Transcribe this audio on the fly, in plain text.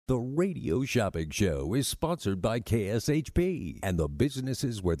The Radio Shopping Show is sponsored by KSHP and the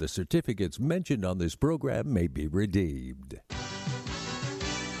businesses where the certificates mentioned on this program may be redeemed.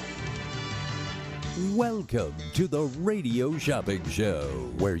 Welcome to the Radio Shopping Show,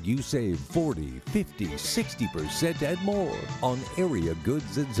 where you save 40, 50, 60% and more on area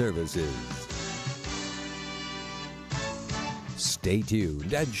goods and services. Stay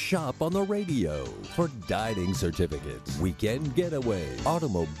tuned and shop on the radio for dining certificates, weekend getaway,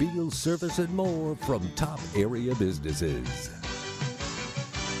 automobile service, and more from top area businesses.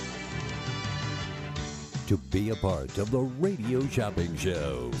 To be a part of the Radio Shopping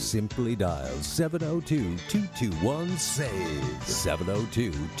Show, simply dial 702-221-SAVE,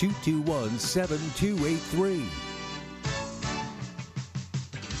 702-221-7283.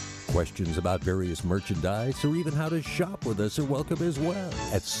 Questions about various merchandise or even how to shop with us are welcome as well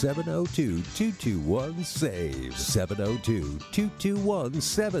at 702-221-SAVE,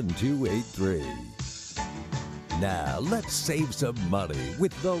 702-221-7283. Now, let's save some money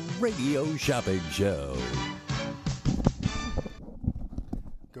with the Radio Shopping Show.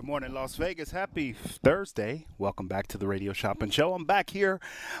 Good morning, Las Vegas. Happy Thursday. Welcome back to the Radio Shopping Show. I'm back here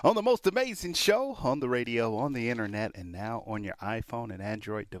on the most amazing show on the radio, on the internet, and now on your iPhone and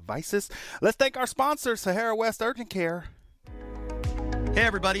Android devices. Let's thank our sponsor, Sahara West Urgent Care. Hey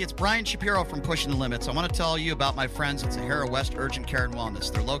everybody, it's Brian Shapiro from Pushing the Limits. I want to tell you about my friends at Sahara West Urgent Care and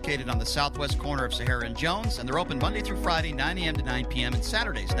Wellness. They're located on the southwest corner of Sahara and Jones, and they're open Monday through Friday, 9 a.m. to 9 p.m., and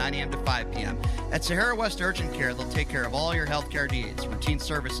Saturdays, 9 a.m. to 5 p.m. At Sahara West Urgent Care, they'll take care of all your healthcare needs, routine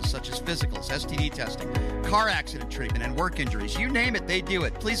services such as physicals, STD testing, car accident treatment, and work injuries. You name it, they do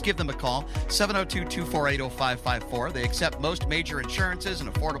it. Please give them a call, 702-248-0554. They accept most major insurances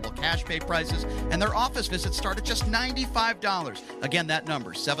and affordable cash pay prices, and their office visits start at just $95. Again, that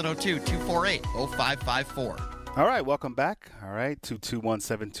number, 702-248-0554. All right, welcome back. All right,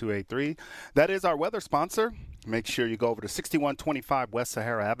 221-7283. That is our weather sponsor. Make sure you go over to 6125 West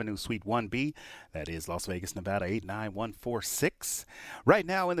Sahara Avenue, Suite 1B. That is Las Vegas, Nevada, 89146. Right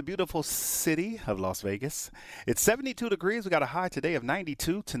now in the beautiful city of Las Vegas, it's 72 degrees. We got a high today of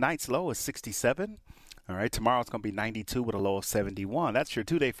 92. Tonight's low is 67. All right, tomorrow it's going to be 92 with a low of 71. That's your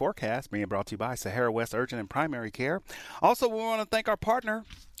two-day forecast being brought to you by Sahara West Urgent and Primary Care. Also, we want to thank our partner,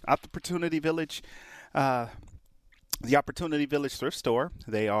 Opportunity Village, the Opportunity Village Thrift Store.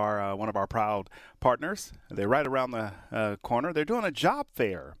 They are one of our proud partners. They're right around the corner. They're doing a job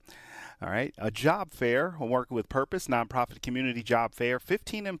fair. All right, a job fair. We're working with Purpose, nonprofit community job fair.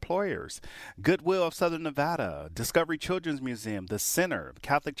 15 employers. Goodwill of Southern Nevada, Discovery Children's Museum, the Center,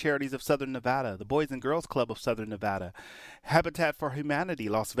 Catholic Charities of Southern Nevada, the Boys and Girls Club of Southern Nevada, Habitat for Humanity,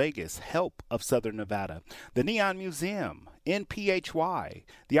 Las Vegas, Help of Southern Nevada, the Neon Museum, NPHY,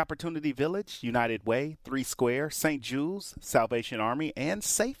 the Opportunity Village, United Way, 3 Square, St. Jude's, Salvation Army, and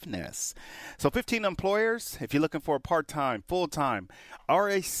Safeness. So 15 employers, if you're looking for a part-time, full-time, or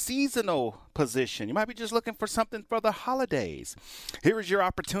a seasonal position. You might be just looking for something for the holidays. Here is your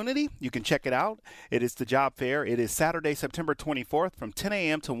opportunity. You can check it out. It is the job fair. It is Saturday, September 24th from 10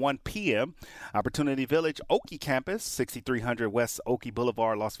 a.m. to 1 p.m. Opportunity Village, Oakey Campus, 6300 West Oakey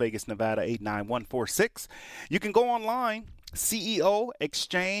Boulevard, Las Vegas, Nevada, 89146. You can go online,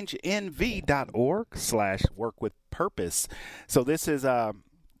 ceoexchangenv.org/workwithpurpose. So this is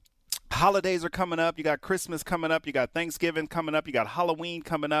holidays are coming up. You got Christmas coming up. You got Thanksgiving coming up. You got Halloween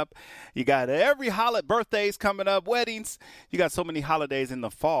coming up. You got every holiday, birthdays coming up, weddings. You got so many holidays in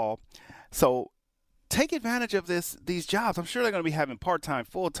the fall. So take advantage of these jobs. I'm sure they're going to be having part-time,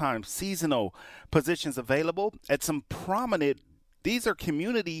 full-time, seasonal positions available at some prominent. These are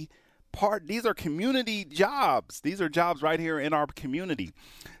community jobs. These are jobs right here in our community.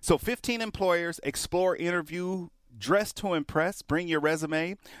 So 15 employers, explore, interview, dress to impress, bring your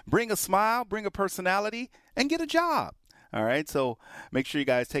resume, bring a smile, bring a personality, and get a job. All right, so make sure you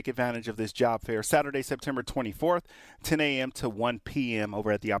guys take advantage of this job fair. Saturday, September 24th, 10 a.m. to 1 p.m.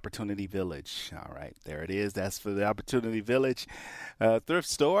 over at the Opportunity Village. All right, there it is. That's for the Opportunity Village thrift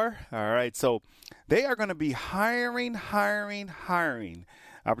store. All right, so they are going to be hiring.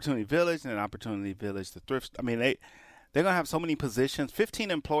 Opportunity Village and Opportunity Village, the thrift. I mean, they're going to have so many positions,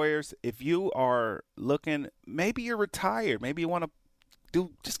 15 employers. If you are looking, maybe you're retired. Maybe you want to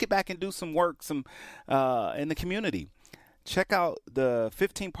just get back and do some work in the community. Check out the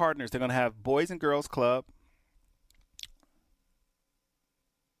 15 partners. They're going to have Boys and Girls Club,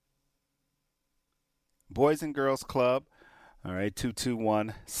 Boys and Girls Club. All right,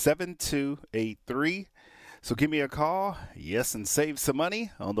 221-7283. So give me a call, yes, and save some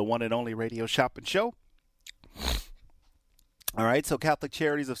money on the one and only Radio Shopping Show. All right, so Catholic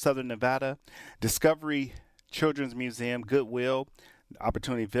Charities of Southern Nevada, Discovery Children's Museum, Goodwill,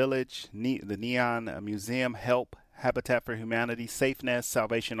 Opportunity Village, the Neon Museum, HELP, Habitat for Humanity, SafeNest,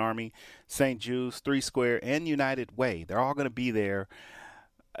 Salvation Army, St. Jude's, 3 Square, and United Way. They're all going to be there.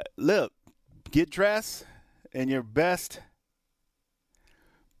 Look, get dressed in your best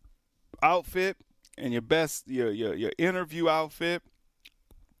outfit and your best your interview outfit.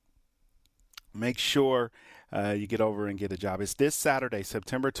 Make sure you get over and get a job. It's this Saturday,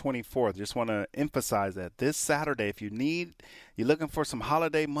 September 24th. Just want to emphasize that this Saturday, if you're looking for some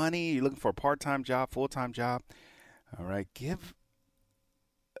holiday money, you're looking for a part-time job, full-time job, all right, get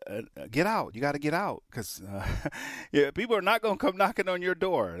out. You got to get out because people are not going to come knocking on your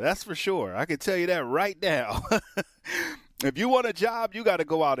door. That's for sure. I can tell you that right now. If you want a job, you got to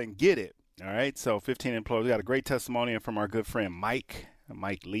go out and get it. All right. So 15 employees. We got a great testimonial from our good friend Mike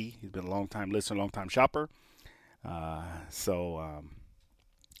Lee. He's been a long-time listener, long-time shopper. So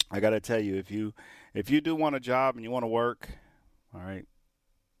I got to tell you, if you do want a job and you want to work, all right,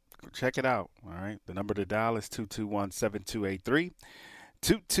 check it out. All right. The number to dial is 221-7283.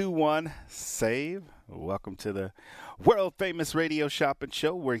 221-SAVE. Welcome to the world-famous radio shopping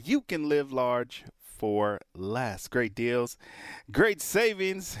show where you can live large for less. Great deals, great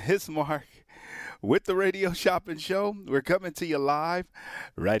savings. It's Mark with the radio shopping show. We're coming to you live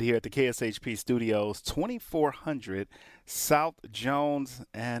right here at the KSHP Studios, 2400 South Jones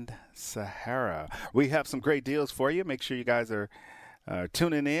and Sahara. We have some great deals for you. Make sure you guys are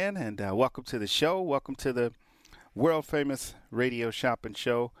tuning in, and welcome to the show. Welcome to the world-famous radio shopping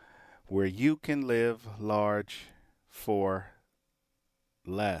show where you can live large for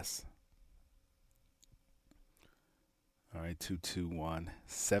less. All right,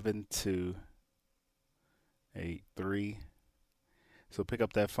 221-7283. So pick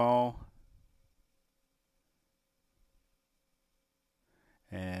up that phone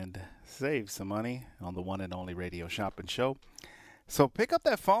and save some money on the one and only radio shopping show. So pick up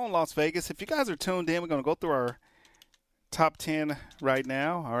that phone, Las Vegas. If you guys are tuned in, we're going to go through our top 10 right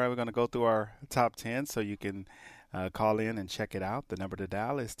now. All right, we're going to go through our top 10 so you can call in and check it out. The number to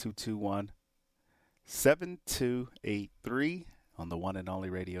dial is 221-7283 on the one and only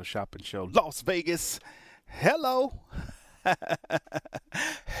radio shopping show, Las Vegas. Hello.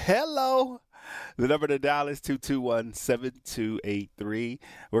 Hello. The number to dial is 221-7283.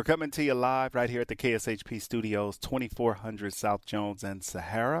 We're coming to you live right here at the KSHP Studios, 2400 South Jones and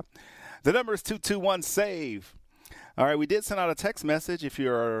Sahara. The number is 221-SAVE. All right, we did send out a text message. If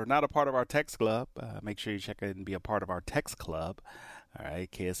you're not a part of our text club, make sure you check in and be a part of our text club. All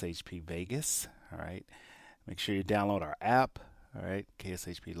right, KSHP Vegas. All right, make sure you download our app. All right,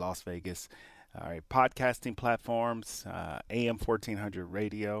 KSHP Las Vegas. All right, podcasting platforms, AM 1400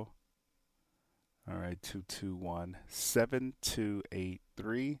 radio. All right,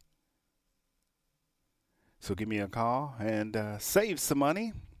 221-7283. So give me a call and save some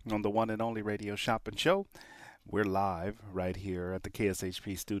money on the one and only radio shopping show. We're live right here at the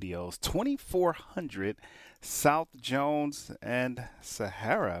KSHP Studios, 2400 South Jones and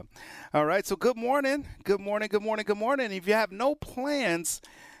Sahara. All right, so good morning. Good morning, good morning, good morning. If you have no plans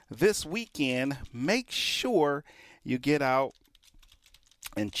this weekend, make sure you get out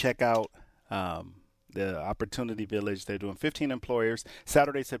and check out the Opportunity Village. They're doing 15 employers,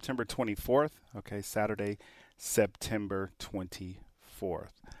 Saturday, September 24th. Okay, Saturday, September 24th.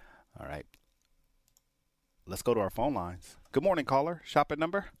 All right. Let's go to our phone lines. Good morning, caller. Shopping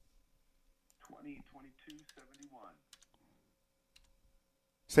number? 202271.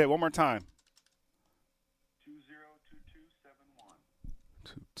 Say it one more time. 202271.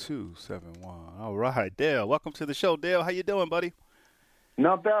 2271. All right, Dale. Welcome to the show, Dale. How you doing, buddy?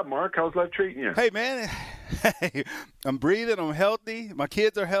 Not bad, Mark. How's life treating you? Hey, man. Hey, I'm breathing. I'm healthy. My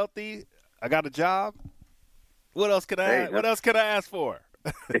kids are healthy. I got a job. What else can I? What else can I ask for?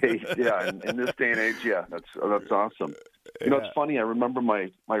 Hey, yeah. In this day and age, yeah, that's awesome. You know, it's funny. I remember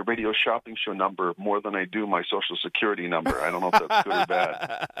my radio shopping show number more than I do my Social Security number. I don't know if that's good or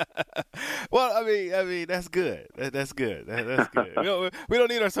bad. Well, I mean, that's good. That's good. That's good. We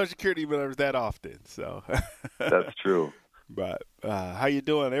don't need our Social Security numbers that often, so. That's true. But how you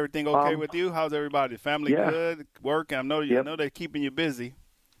doing? Everything okay with you? How's everybody? Family good? Working? I know they're keeping you busy.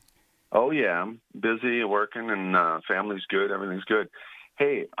 Oh yeah, I'm busy working, and family's good. Everything's good.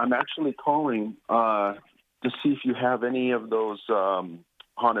 Hey, I'm actually calling to see if you have any of those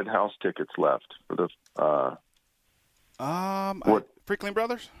haunted house tickets left for the. Freakling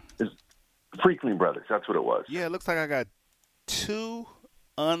Brothers. Freakling Brothers. That's what it was. Yeah, it looks like I got 2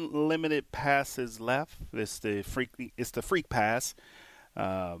 unlimited passes left. It's the Freak Pass,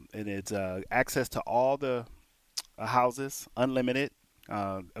 and it's access to all the houses, unlimited.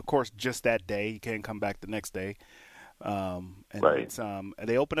 Of course, just that day. You can't come back the next day. And Right. it's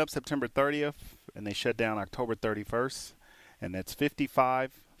they open up September 30th and they shut down October 31st, and that's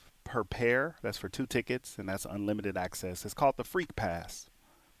 $55 per pair. That's for 2 tickets, and that's unlimited access. It's called the Freak Pass.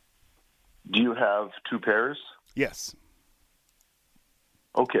 Do you have 2 pairs? Yes.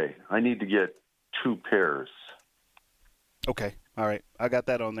 Okay, I need to get 2 pairs. Okay. All right. I got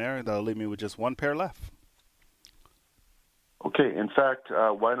that on there. That'll leave me with just 1 pair left. Okay, in fact,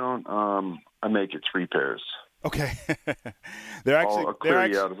 why don't I make it 3 pairs? Okay. they're actually I'll clear they're you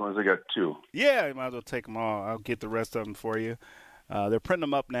actually, out as long as I got 2. Yeah, you might as well take them all. I'll get the rest of them for you. They're printing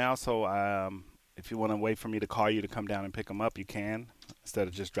them up now, so if you want to wait for me to call you to come down and pick them up, you can, instead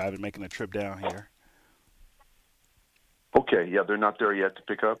of just making a trip down here. Okay, yeah, they're not there yet to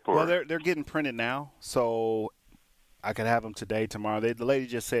pick up? Or? Well, they're getting printed now, so I could have them today, tomorrow. The lady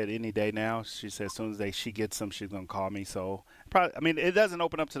just said any day now. She said as soon as she gets them, she's going to call me. So, probably, I mean, it doesn't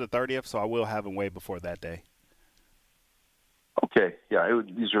open up to the 30th, so I will have them way before that day. Okay, yeah,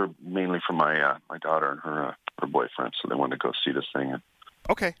 these are mainly for my my daughter and her boyfriend, so they want to go see this thing.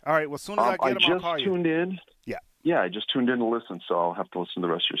 Okay, all right. Well, as soon as I get them, I'll call you. I just tuned in. Yeah. Yeah, I just tuned in to listen, so I'll have to listen to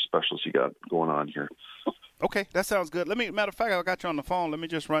the rest of your specials you got going on here. Okay, that sounds good. Matter of fact, I got you on the phone. Let me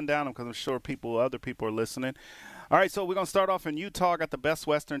just run down them because I'm sure other people are listening. All right, so we're going to start off in Utah. I got the Best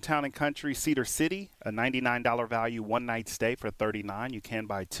Western Town and Country, Cedar City, a $99 value, 1-night stay for $39. You can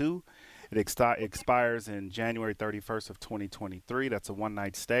buy 2. It expires in January 31st of 2023. That's a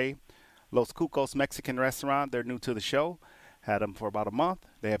 1-night stay. Los Cucos Mexican Restaurant, they're new to the show. Had them for about a month.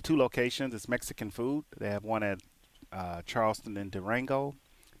 They have 2 locations. It's Mexican food. They have one at Charleston and Durango,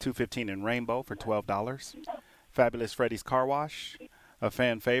 215 in Rainbow for $12. Fabulous Freddy's Car Wash, a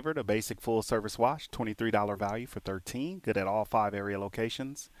fan favorite, a basic full-service wash, $23 value for $13. Good at all 5 area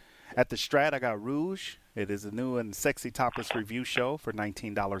locations. At the Strat, I got Rouge. It is a new and sexy topless review show for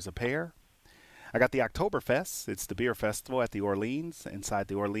 $19 a pair. I got the Oktoberfest. It's the beer festival at the Orleans, inside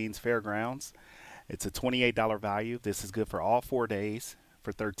the Orleans Fairgrounds. It's a $28 value. This is good for all 4 days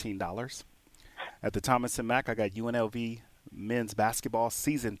for $13. At the Thomas & Mack, I got UNLV men's basketball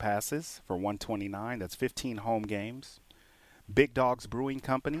season passes for $129. That's 15 home games. Big Dogs Brewing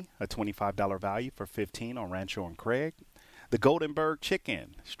Company, a $25 value for $15 on Rancho and Craig. The Goldenberg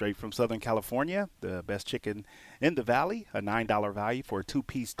Chicken, straight from Southern California, the best chicken in the valley, a $9 value for a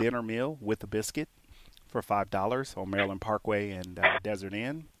 2-piece dinner meal with a biscuit for $5 on Maryland Parkway and Desert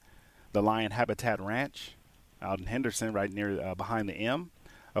Inn. The Lion Habitat Ranch out in Henderson, right near behind the M,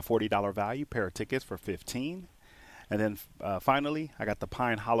 a $40 value, pair of tickets for $15. And then finally, I got the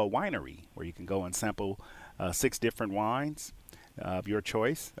Pine Hollow Winery, where you can go and sample 6 different wines of your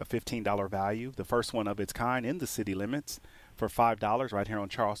choice, a $15 value, the first one of its kind in the city limits for $5 right here on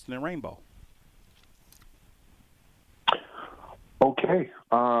Charleston and Rainbow. Okay.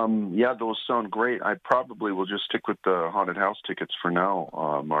 Yeah, those sound great. I probably will just stick with the haunted house tickets for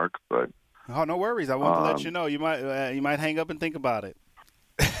now, Mark. But oh, no worries. I wanted to let you know. You might hang up and think about it.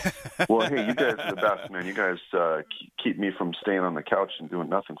 Well, hey, you guys are the best, man. You guys keep me from staying on the couch and doing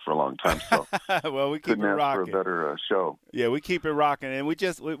nothing for a long time. So well, we keep it rocking. For a better show. Yeah, we keep it rocking, and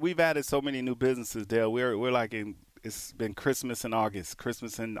we've added so many new businesses, Dale. We're like it's been Christmas in August,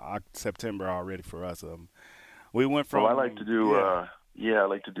 Christmas in September already for us. We went from. Well, I like to do. I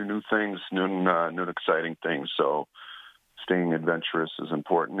like to do new things, new exciting things. So staying adventurous is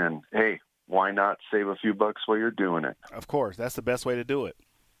important. And hey, why not save a few bucks while you're doing it? Of course, that's the best way to do it.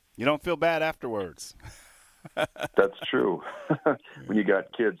 You don't feel bad afterwards. That's true. When you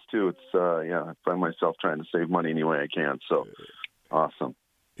got kids too, it's I find myself trying to save money any way I can. So awesome.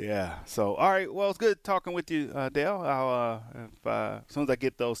 Yeah. So all right. Well, it's good talking with you, Dale. I'll as soon as I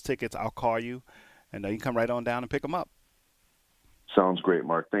get those tickets, I'll call you, and you can come right on down and pick them up. Sounds great,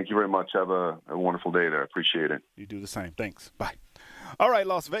 Mark. Thank you very much. Have a wonderful day there. I appreciate it. You do the same. Thanks. Bye. All right,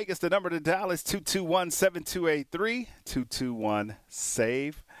 Las Vegas, the number to dial is 221-7283,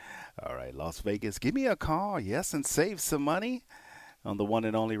 221-SAVE. All right, Las Vegas, give me a call, yes, and save some money on the one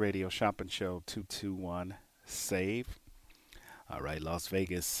and only radio shopping show, 221-SAVE. All right, Las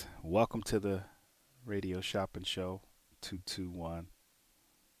Vegas, welcome to the radio shopping show,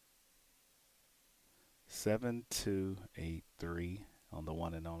 221-7283 on the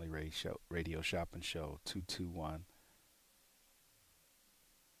one and only radio shopping show, 221-SAVE.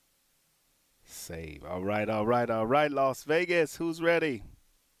 All right, Las Vegas. Who's ready?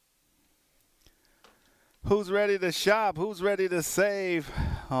 Who's ready to shop? Who's ready to save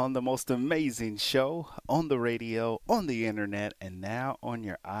on the most amazing show on the radio, on the internet, and now on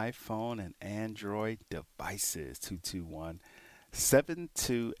your iPhone and Android devices?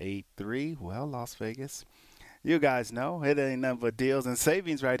 221-7283. Well, Las Vegas, You guys know it ain't nothing but deals and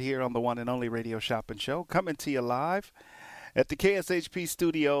savings right here on the one and only Radio Shopping Show, coming to you live at the KSHP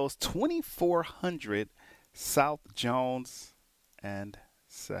Studios, 2400 South Jones and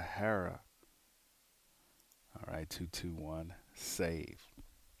Sahara. All right, 221 save.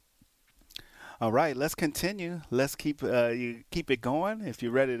 All right, let's continue. Let's keep it going. If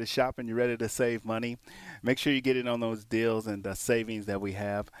you're ready to shop and you're ready to save money, make sure you get in on those deals and savings that we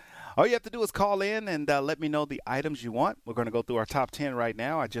have. All you have to do is call in and let me know the items you want. We're going to go through our top 10 right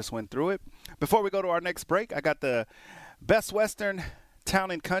now. I just went through it. Before we go to our next break, I got the Best Western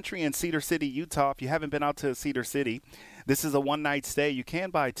Town and Country in Cedar City, Utah. If you haven't been out to Cedar City, this is a one-night stay. You can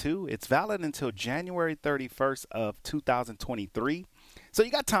buy two. It's valid until January 31st of 2023. So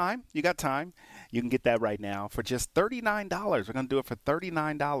you got time. You can get that right now for just $39. We're going to do it for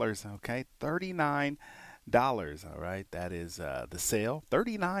 $39, okay? $39. All right, that is the sale.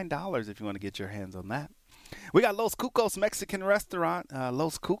 $39 if you want to get your hands on that. We got Los Cucos Mexican Restaurant.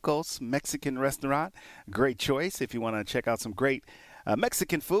 Los Cucos Mexican Restaurant. Great choice if you want to check out some great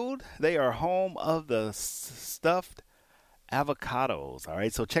Mexican food. They are home of the stuffed avocados. All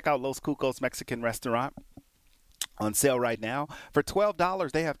right, so check out Los Cucos Mexican Restaurant. On sale right now for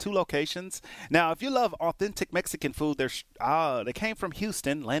 $12. They have two locations. Now, if you love authentic Mexican food, they came from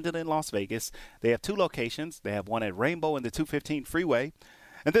Houston, landed in Las Vegas. They have two locations. They have one at Rainbow and the 215 Freeway.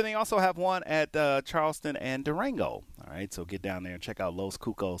 And then they also have one at Charleston and Durango. All right, so get down there and check out Los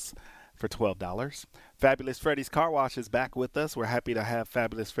Cucos for $12. Fabulous Freddy's Car Wash is back with us. We're happy to have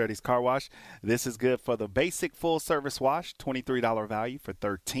Fabulous Freddy's Car Wash. This is good for the basic full service wash, $23 value for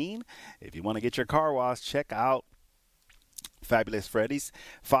 $13. If you want to get your car washed, check out Fabulous Freddy's.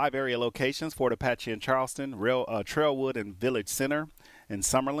 5 area locations: Fort Apache and Charleston, Trailwood and Village Center in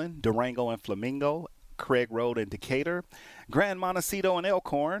Summerlin, Durango and Flamingo, Craig Road in Decatur, Grand Montecito and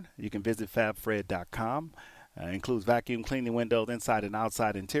Elkhorn. You can visit fabfred.com. Includes vacuum cleaning windows, inside and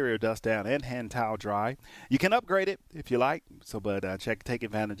outside, interior dust down, and hand towel dry. You can upgrade it if you like, but take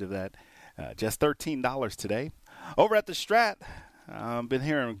advantage of that. Just $13 today. Over at the Strat, I've been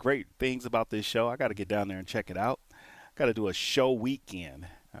hearing great things about this show. I got to get down there and check it out. Got to do a show weekend.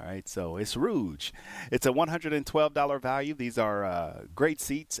 All right, so it's Rouge. It's a $112 value. These are great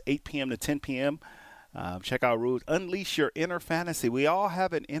seats, 8 p.m. to 10 p.m. Check out Rouge. Unleash your inner fantasy. We all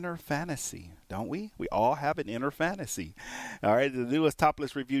have an inner fantasy, don't we? We all have an inner fantasy. All right, the newest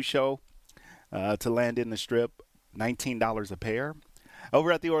topless review show to land in the Strip, $19 a pair.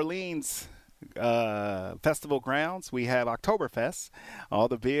 Over at the Orleans Festival grounds, we have Oktoberfest. All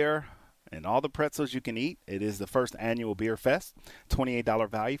the beer and all the pretzels you can eat. It is the first annual beer fest. $28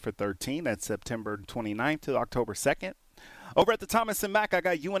 value for $13. That's September 29th to October 2nd. Over at the Thomas & Mack, I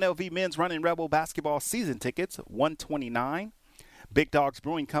got UNLV Men's Running Rebel basketball season tickets, $129. Big Dogs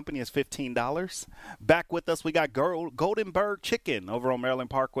Brewing Company is $15. Back with us, we got Goldenberg Chicken over on Maryland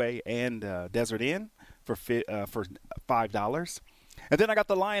Parkway and Desert Inn for $5. And then I got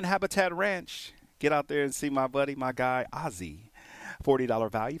the Lion Habitat Ranch. Get out there and see my buddy, my guy, Ozzy. $40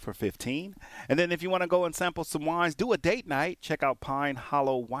 value for $15. And then if you want to go and sample some wines, do a date night, check out Pine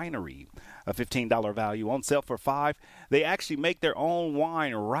Hollow Winery, a $15 value on sale for $5. They actually make their own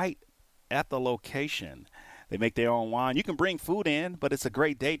wine right at the location. They make their own wine. You can bring food in, but it's a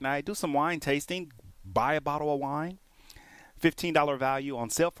great date night. Do some wine tasting, buy a bottle of wine. $15 value on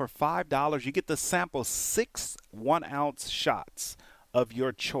sale for $5. You get to sample 6 1-ounce shots of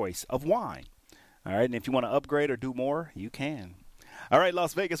your choice of wine. All right, and if you want to upgrade or do more, you can. All right,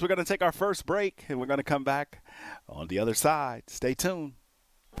 Las Vegas, we're going to take our first break, and we're going to come back on the other side. Stay tuned.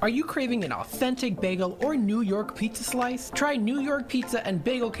 Are you craving an authentic bagel or New York pizza slice? Try New York Pizza and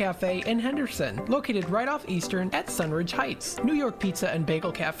Bagel Cafe in Henderson, located right off Eastern at Sunridge Heights. New York Pizza and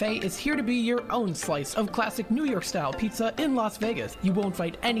Bagel Cafe is here to be your own slice of classic New York-style pizza in Las Vegas. You won't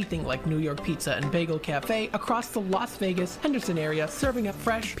find anything like New York Pizza and Bagel Cafe across the Las Vegas, Henderson area, serving up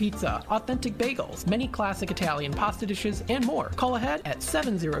fresh pizza, authentic bagels, many classic Italian pasta dishes, and more. Call ahead at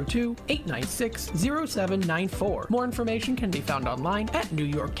 702-896-0794. More information can be found online at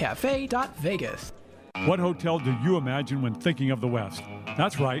NewYorkCafe.Vegas. What hotel do you imagine when thinking of the West?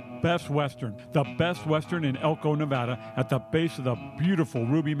 That's right, Best Western. The Best Western in Elko, Nevada, at the base of the beautiful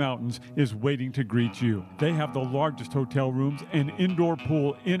Ruby Mountains, is waiting to greet you. They have the largest hotel rooms and indoor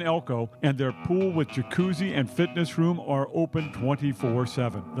pool in Elko, and their pool with jacuzzi and fitness room are open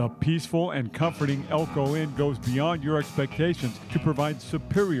 24/7. The peaceful and comforting Elko Inn goes beyond your expectations to provide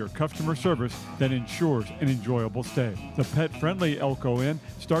superior customer service that ensures an enjoyable stay. The pet-friendly Elko Inn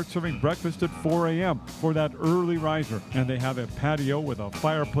starts serving breakfast at 4 a.m. for that early riser, and they have a patio with a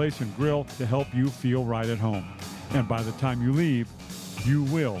fireplace and grill to help you feel right at home. And by the time you leave, you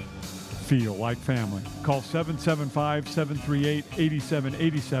will feel like family. Call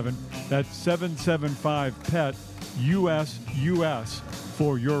 775-738-8787. That's 775-PET-US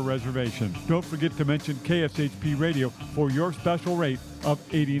for your reservation. Don't forget to mention KSHP Radio for your special rate of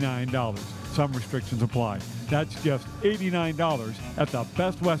 $89. Some restrictions apply. That's just $89 at the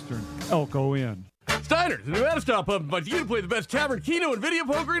Best Western Elko Inn. Steiner's, the Nevada style pub, invites you to play the best tavern, keno, and video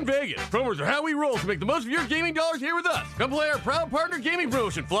poker in Vegas. Promos are how we roll to make the most of your gaming dollars here with us. Come play our proud partner gaming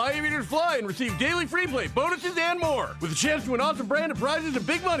promotion, Fly Aviators Fly, and receive daily free play, bonuses, and more. With a chance to win awesome brand of prizes and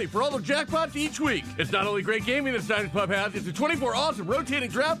big money for all the jackpots each week. It's not only great gaming that Steiner's Pub has, it's the 24 awesome rotating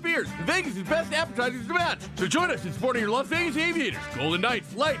draft beers and Vegas' best appetizers to match. So join us in supporting your Las Vegas Aviators, Golden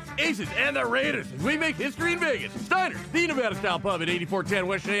Knights, Lights, Aces, and the Raiders as we make history in Vegas. Steiner's, the Nevada style pub at 8410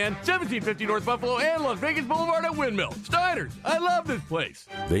 West Cheyenne, 1750 North Buffalo, and Las Vegas Boulevard at Windmill. Steiner's, I love this place.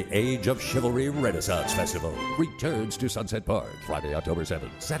 The Age of Chivalry Renaissance Festival returns to Sunset Park Friday, October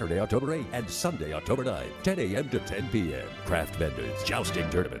 7th, Saturday, October 8th, and Sunday, October 9th, 10 a.m. to 10 p.m. Craft vendors, jousting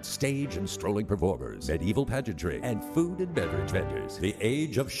tournaments, stage and strolling performers, medieval pageantry, and food and beverage vendors. The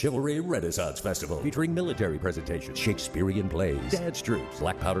Age of Chivalry Renaissance Festival featuring military presentations, Shakespearean plays, dance troupes,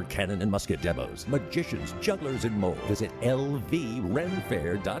 black powder cannon and musket demos, magicians, jugglers, and more. Visit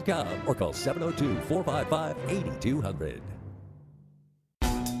lvrenfair.com or call 702-455-8200.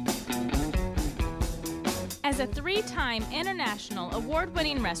 As a 3-time international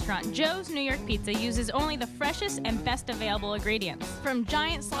award-winning restaurant, Joe's New York Pizza uses only the freshest and best available ingredients. From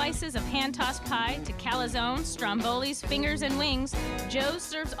giant slices of hand-tossed pie to calzone, strombolis, fingers, and wings, Joe's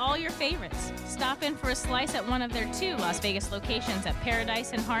serves all your favorites. Stop in for a slice at one of their 2 Las Vegas locations at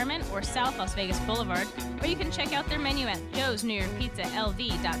Paradise and Harmon or South Las Vegas Boulevard, or you can check out their menu at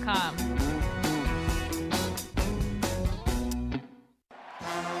joesnewyorkpizzalv.com.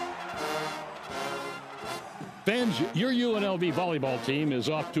 Fans, your UNLV volleyball team is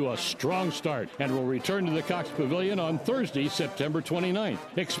off to a strong start and will return to the Cox Pavilion on Thursday, September 29th.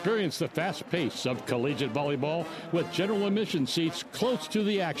 Experience the fast pace of collegiate volleyball with general admission seats close to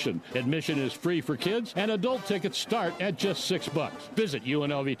the action. Admission is free for kids, and adult tickets start at just $6. Visit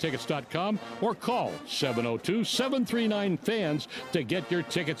UNLVtickets.com or call 702-739-FANS to get your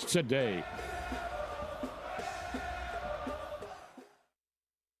tickets today.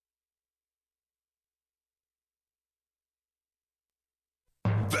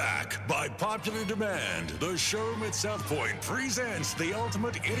 Back by popular demand, the showroom at South Point presents the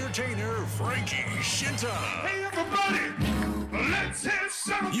ultimate entertainer, Frankie Shinta. Hey everybody, let's have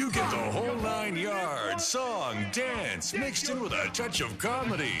some You get the whole 9 yards, song, dance, mixed in with a touch of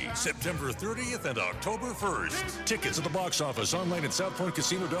comedy. September 30th and October 1st. Tickets at the box office, online at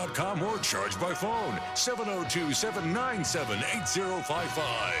SouthPointCasino.com or charged by phone,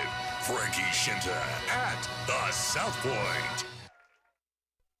 702-797-8055. Frankie Shinta at the South Point.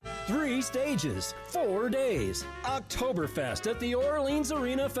 3 stages, 4 days. Oktoberfest at the Orleans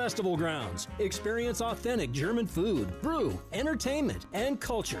Arena Festival Grounds. Experience authentic German food, brew, entertainment, and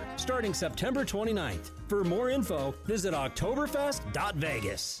culture starting September 29th. For more info, visit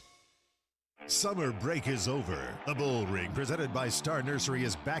Oktoberfest.Vegas. Summer break is over. The Bull Ring, presented by Star Nursery,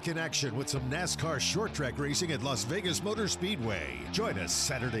 is back in action with some NASCAR short track racing at Las Vegas Motor Speedway. Join us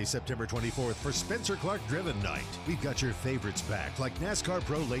Saturday, September 24th for Spencer Clark Driven Night. We've got your favorites back, like NASCAR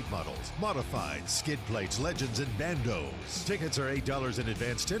Pro late models, modified, skid plates, legends, and bandos. Tickets are $8 in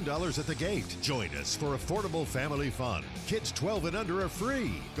advance, $10 at the gate. Join us for affordable family fun. Kids 12 and under are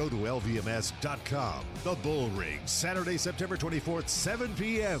free. Go to lvms.com. The Bull Ring, Saturday, September 24th, 7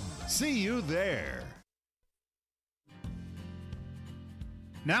 p.m. See you there.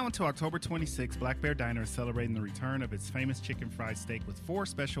 Now until October 26th, Black Bear Diner is celebrating the return of its famous chicken fried steak with 4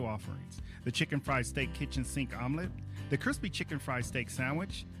 special offerings. The chicken fried steak kitchen sink omelet, the crispy chicken fried steak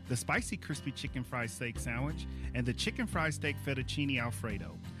sandwich, the spicy crispy chicken fried steak sandwich, and the chicken fried steak fettuccine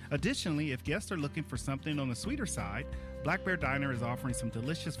alfredo. Additionally, if guests are looking for something on the sweeter side, Black Bear Diner is offering some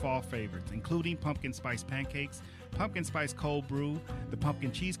delicious fall favorites, including pumpkin spice pancakes, pumpkin spice cold brew, the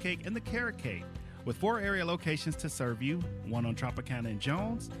pumpkin cheesecake, and the carrot cake. With 4 area locations to serve you, one on Tropicana and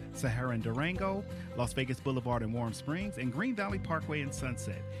Jones, Sahara and Durango, Las Vegas Boulevard and Warm Springs, and Green Valley Parkway and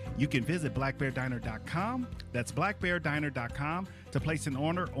Sunset. You can visit blackbeardiner.com, that's blackbeardiner.com, to place an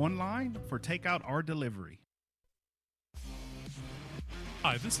order online for takeout or delivery.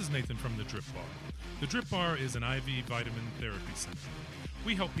 Hi, this is Nathan from The Drip Bar. The Drip Bar is an IV vitamin therapy center.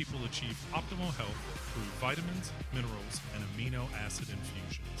 We help people achieve optimal health through vitamins, minerals, and amino acid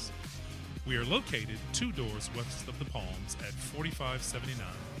infusions. We are located 2 doors west of the Palms at 4579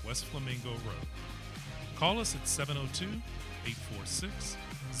 West Flamingo Road. Call us at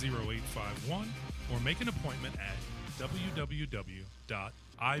 702-846-0851 or make an appointment at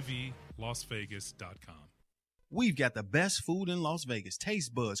www.ivlasvegas.com. We've got the best food in Las Vegas.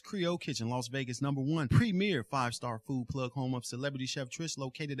 Taste Buds Creole Kitchen, Las Vegas #1 premier 5-star food plug, home of celebrity chef Trish,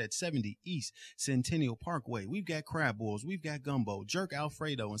 located at 70 East Centennial Parkway. We've got crab boils, we've got gumbo, jerk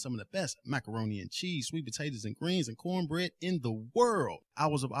Alfredo, and some of the best macaroni and cheese, sweet potatoes and greens, and cornbread in the world.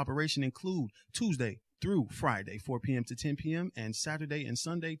 Hours of operation include Tuesday through Friday, 4 p.m. to 10 p.m., and Saturday and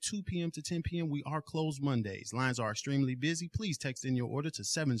Sunday, 2 p.m. to 10 p.m. We are closed Mondays. Lines are extremely busy. Please text in your order to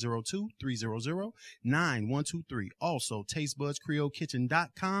 702-300-9123. Also,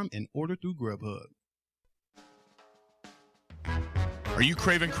 TasteBudsCreoleKitchen.com and order through Grubhub. Are you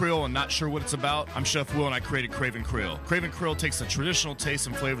craving Creole and not sure what it's about? I'm Chef Will, and I created Craving Creole. Craving Creole takes the traditional tastes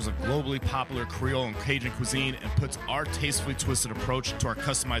and flavors of globally popular Creole and Cajun cuisine and puts our tastefully twisted approach to our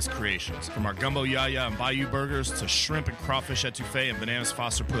customized creations. From our gumbo yaya and bayou burgers to shrimp and crawfish etouffee and bananas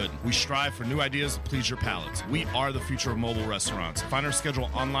foster pudding, we strive for new ideas to please your palates. We are the future of mobile restaurants. Find our schedule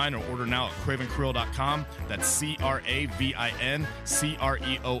online or order now at cravingcreole.com. That's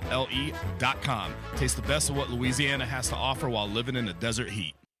CRAVINCREOLE.com. Taste the best of what Louisiana has to offer while living in the desert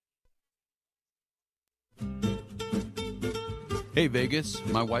heat. Hey Vegas,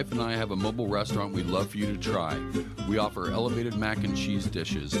 my wife and I have a mobile restaurant we'd love for you to try. We offer elevated mac and cheese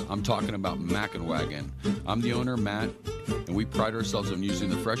dishes. I'm talking about Mac and Wagon. I'm the owner, Matt, and we pride ourselves on using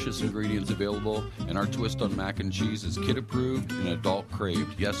the freshest ingredients available, and our twist on mac and cheese is kid approved and adult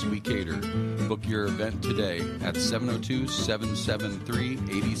craved. Yes, we cater. Book your event today at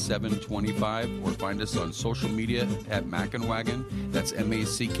 702-773-8725 or find us on social media at Mac and Wagon. That's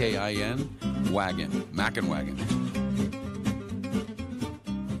MACKIN Wagon. Mac and Wagon.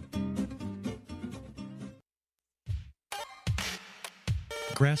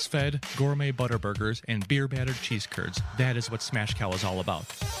 Grass-fed, gourmet butter burgers, and beer-battered cheese curds. That is what Smash Cow is all about.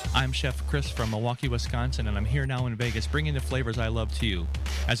 I'm Chef Chris from Milwaukee, Wisconsin, and I'm here now in Vegas bringing the flavors I love to you.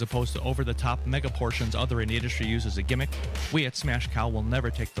 As opposed to over-the-top mega portions other in the industry use as a gimmick, we at Smash Cow will never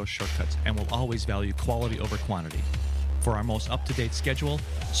take those shortcuts and will always value quality over quantity. For our most up-to-date schedule,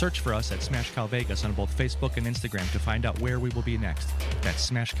 search for us at Smash Cow Vegas on both Facebook and Instagram to find out where we will be next. That's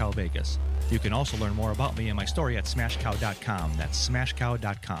Smash Cow Vegas. You can also learn more about me and my story at smashcow.com. That's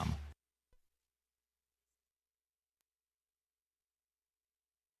smashcow.com.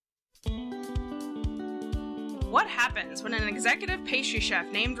 What happens when an executive pastry chef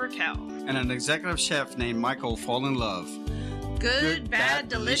named Raquel and an executive chef named Michael fall in love? Good, Bad,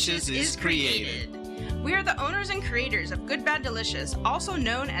 Delicious is created. We are the owners and creators of Good Bad Delicious, also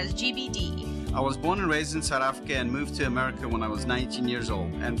known as GBD. I was born and raised in South Africa and moved to America when I was 19 years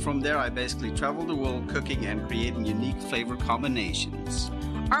old. And from there, I basically traveled the world cooking and creating unique flavor combinations.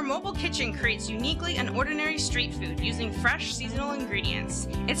 Our mobile kitchen creates uniquely unordinary street food using fresh seasonal ingredients.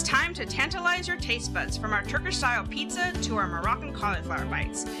 It's time to tantalize your taste buds, from our Turkish-style pizza to our Moroccan cauliflower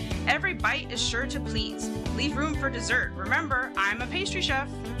bites. Every bite is sure to please. Leave room for dessert. Remember, I'm a pastry chef.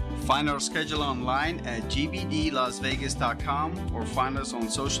 Find our schedule online at gbdlasvegas.com or find us on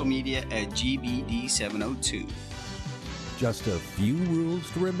social media at gbd702. Just a few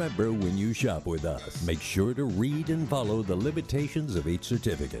rules to remember when you shop with us. Make sure to read and follow the limitations of each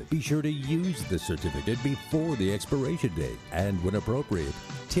certificate. Be sure to use the certificate before the expiration date. And when appropriate,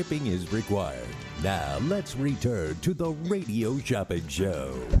 tipping is required. Now, let's return to the Radio Shopping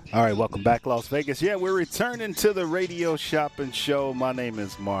Show. All right, welcome back, Las Vegas. Yeah, we're returning to the Radio Shopping Show. My name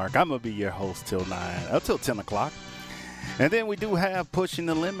is Mark. I'm going to be your host till 10 o'clock. And then we do have Pushing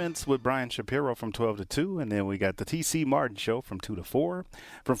the Limits with Brian Shapiro from 12 to 2. And then we got the T.C. Martin Show from 2 to 4.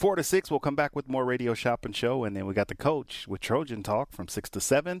 From 4 to 6, we'll come back with more Radio Shopping Show. And then we got the Coach with Trojan Talk from 6 to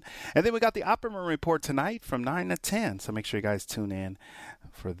 7. And then we got the Opperman Report tonight from 9 to 10. So make sure you guys tune in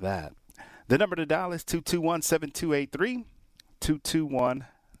for that. The number to dial is 221-7283.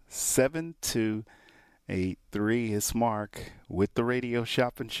 221-7283. It's Mark with the Radio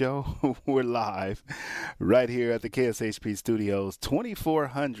Shopping Show. We're live right here at the KSHP Studios,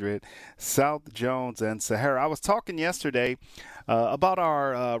 2400 South Jones and Sahara. I was talking yesterday about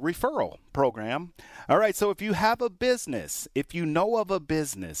our referral program. All right, so if you have a business, if you know of a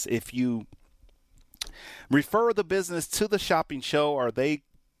business, if you refer the business to the shopping show, or they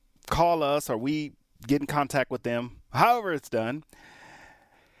call us, or we get in contact with them, however it's done,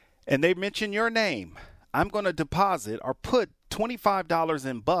 and they mention your name, I'm going to deposit or put $25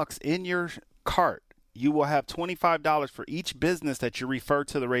 in bucks in your cart. You will have $25 for each business that you refer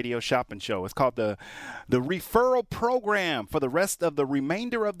to the Radio Shopping Show. It's called the referral program for the rest of the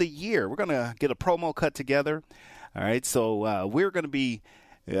remainder of the year. We're going to get a promo cut together. All right, so we're going to be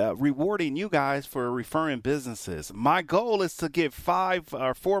rewarding you guys for referring businesses. My goal is to get 5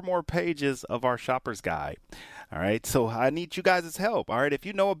 or 4 more pages of our shopper's guide. All right, so I need you guys' help. All right, if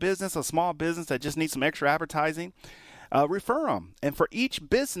you know a business, a small business that just needs some extra advertising, refer them. And for each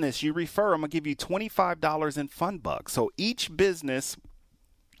business you refer, I'm going to give you $25 in fun bucks. So each business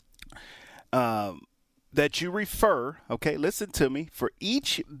that you refer, okay, listen to me. For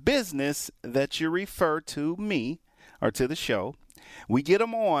each business that you refer to me or to the show, we get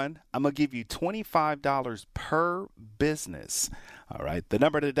them on, I'm going to give you $25 per business. All right, the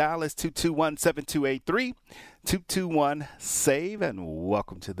number to dial is 221-7283, 221-SAVE, and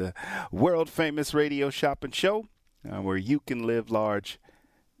welcome to the world-famous radio shopping show where you can live large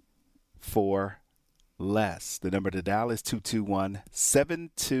for less. The number to dial is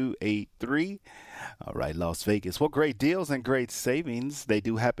 221-7283. All right, Las Vegas. Well, great deals and great savings. They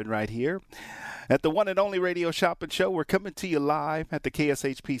do happen right here at the one and only radio shopping show. We're coming to you live at the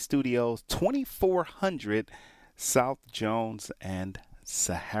KSHP Studios, 2400 South Jones and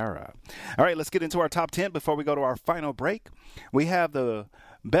Sahara. All right, let's get into our top 10 before we go to our final break. We have the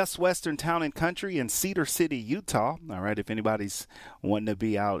best Western town and country in Cedar City, Utah. All right, if anybody's wanting to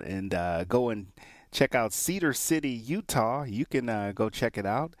be out and go and check out Cedar City, Utah, you can go check it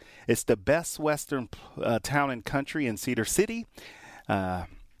out. It's the best Western town and country in Cedar City.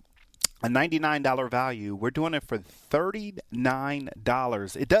 A $99 value. We're doing it for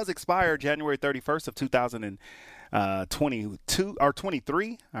 $39. It does expire January 31st of 2022 or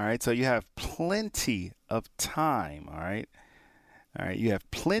 23. All right, so you have plenty of time. All right. All right, you have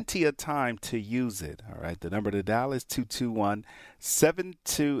plenty of time to use it. All right, the number to dial is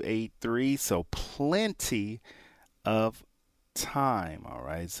 221-7283. So plenty of time. All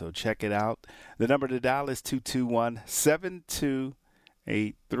right, so check it out. The number to dial is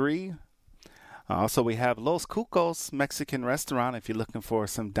 221-7283. Also, we have Los Cucos Mexican Restaurant if you're looking for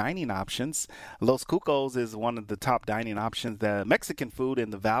some dining options. Los Cucos is one of the top dining options, the Mexican food in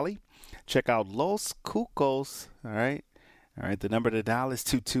the Valley. Check out Los Cucos, all right? All right, the number to dial is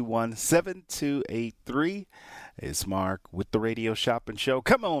 221-7283. It's Mark with the Radio Shopping Show.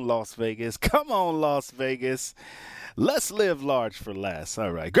 Come on, Las Vegas. Come on, Las Vegas. Let's live large for less.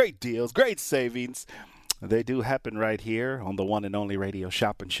 All right, great deals, great savings. They do happen right here on the one and only Radio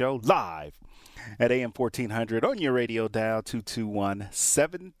Shopping Show, live at AM 1400 on your radio dial,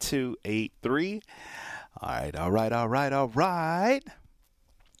 221-7283. All right.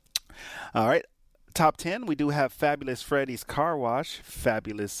 All right. Top 10, we do have Fabulous Freddy's Car Wash.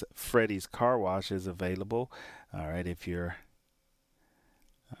 Fabulous Freddy's Car Wash is available. All right, if you're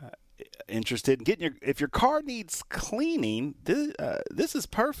interested in getting if your car needs cleaning, this is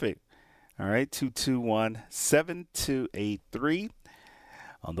perfect. All right, 221-7283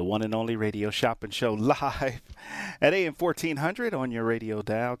 on the one and only Radio Shopping Show, live at AM 1400 on your radio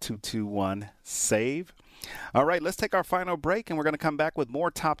dial, 221-SAVE. All right, let's take our final break, and we're going to come back with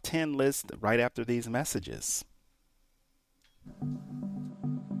more top 10 lists right after these messages.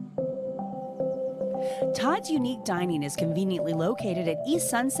 Todd's Unique Dining is conveniently located at East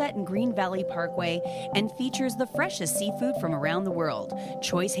Sunset and Green Valley Parkway and features the freshest seafood from around the world,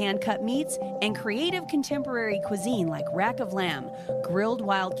 choice hand-cut meats, and creative contemporary cuisine like rack of lamb, grilled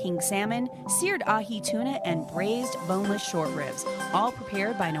wild king salmon, seared ahi tuna, and braised boneless short ribs, all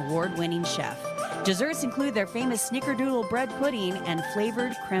prepared by an award-winning chef. Desserts include their famous snickerdoodle bread pudding and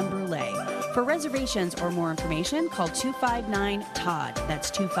flavored creme brulee. For reservations or more information, call 259-TODD.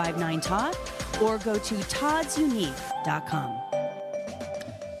 That's 259-TODD, or go to toddsunique.com.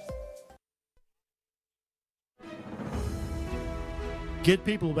 Get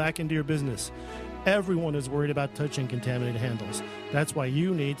people back into your business. Everyone is worried about touching contaminated handles. That's why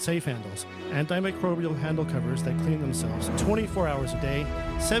you need Safe Handles, antimicrobial handle covers that clean themselves 24 hours a day,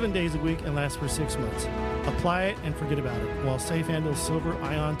 7 days a week, and last for 6 months. Apply it and forget about it, while Safe Handles Silver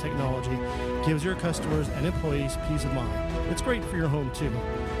Ion technology gives your customers and employees peace of mind. It's great for your home, too.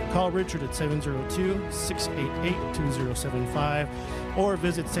 Call Richard at 702-688-2075 or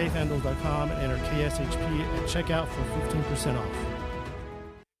visit safehandles.com and enter KSHP at checkout for 15% off.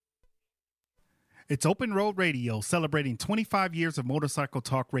 It's Open Road Radio, celebrating 25 years of motorcycle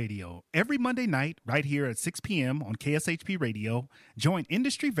talk radio. Every Monday night, right here at 6 p.m. on KSHP Radio, join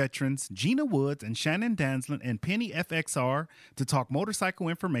industry veterans Gina Woods and Shannon Danslin and Penny FXR to talk motorcycle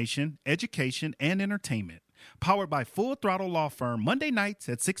information, education, and entertainment. Powered by Full Throttle Law Firm, Monday nights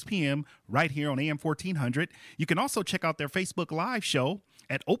at 6 p.m. right here on AM 1400. You can also check out their Facebook Live show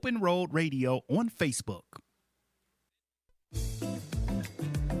at Open Road Radio on Facebook.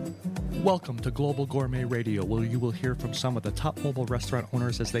 Welcome to Global Gourmet Radio, where you will hear from some of the top mobile restaurant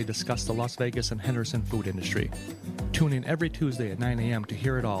owners as they discuss the Las Vegas and Henderson food industry. Tune in every Tuesday at 9 a.m. to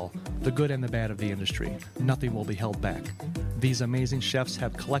hear it all, the good and the bad of the industry. Nothing will be held back. These amazing chefs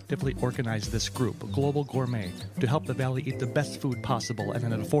have collectively organized this group, Global Gourmet, to help the Valley eat the best food possible at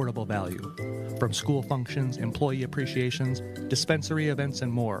an affordable value. From school functions, employee appreciations, dispensary events,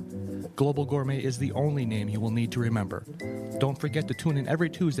 and more, Global Gourmet is the only name you will need to remember. Don't forget to tune in every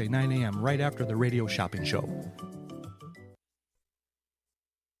Tuesday, 9 a.m., right after the radio shopping show.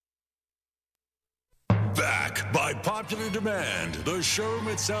 Back by popular demand, the showroom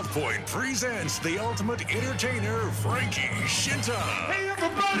at South Point presents the ultimate entertainer, Frankie Shinta. Hey,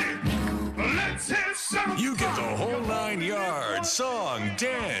 everybody, let's have some You get the whole 9 yards, song,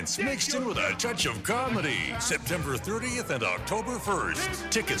 dance, mixed in with a touch of comedy. September 30th and October 1st.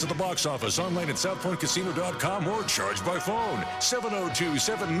 Tickets at the box office, online at SouthPointCasino.com or charged by phone,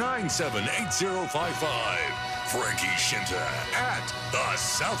 702-797-8055. Frankie Shinta at the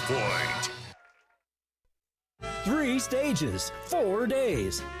South Point. 3 stages, 4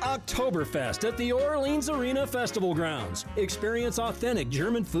 days. Oktoberfest at the Orleans Arena Festival Grounds. Experience authentic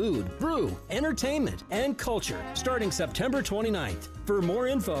German food, brew, entertainment, and culture starting September 29th. For more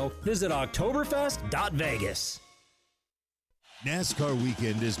info, visit Oktoberfest.Vegas. NASCAR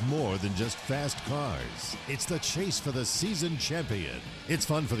weekend is more than just fast cars. It's the chase for the season champion. It's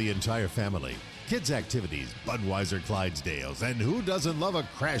fun for the entire family. Kids activities, Budweiser Clydesdales, and who doesn't love a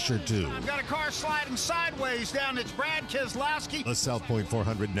crash or two? I've got a car sliding sideways down. It's Brad Keselowski. The South Point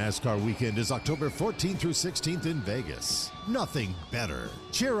 400 NASCAR weekend is October 14th through 16th in Vegas. Nothing better.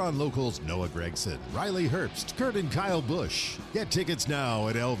 Cheer on locals Noah Gregson, Riley Herbst, Kurt and Kyle Busch. Get tickets now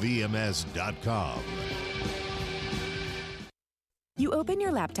at lvms.com. You open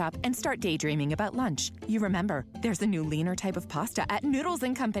your laptop and start daydreaming about lunch. You remember, there's a new leaner type of pasta at Noodles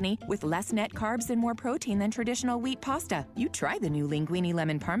 & Company with less net carbs and more protein than traditional wheat pasta. You try the new Linguine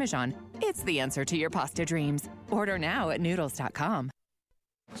Lemon Parmesan. It's the answer to your pasta dreams. Order now at noodles.com.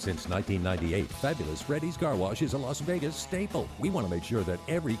 Since 1998, Fabulous Freddy's Car Wash is a Las Vegas staple. We want to make sure that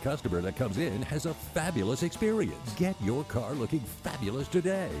every customer that comes in has a fabulous experience. Get your car looking fabulous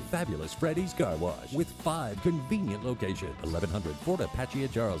today. Fabulous Freddy's Car Wash with 5 convenient locations. 1100 Fort Apache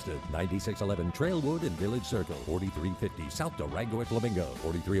at Charleston, 9611 Trailwood and Village Circle, 4350 South Durango at Flamingo,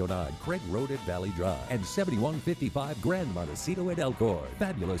 4309 Craig Road at Valley Drive, and 7155 Grand Montecito at Elkhorn.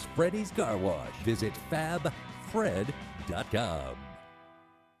 Fabulous Freddy's Car Wash. Visit fabfred.com.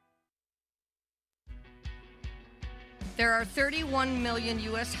 There are 31 million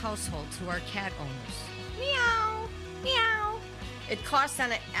U.S. households who are cat owners. Meow, meow. It costs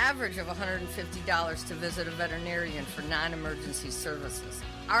on an average of $150 to visit a veterinarian for non-emergency services.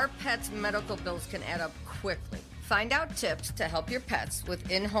 Our pets' medical bills can add up quickly. Find out tips to help your pets with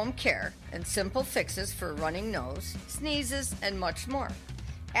in-home care and simple fixes for running nose, sneezes, and much more.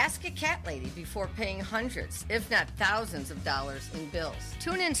 Ask a cat lady before paying hundreds, if not thousands of dollars in bills.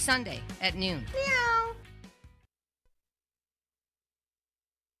 Tune in Sunday at noon. Meow.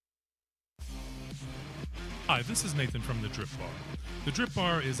 Hi, this is Nathan from the Drip Bar. The Drip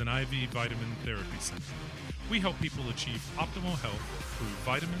Bar is an IV vitamin therapy center. We help people achieve optimal health through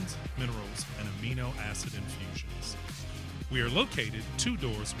vitamins, minerals, and amino acid infusions. We are located 2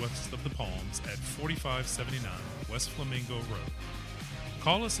 doors west of the Palms at 4579 West Flamingo Road.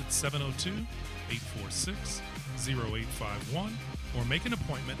 Call us at 702-846-0851 or make an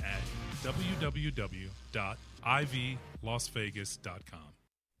appointment at www.ivlasvegas.com.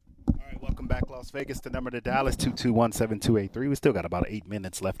 All right, welcome back, Las Vegas. The number to dial is 221-7283. We still got about 8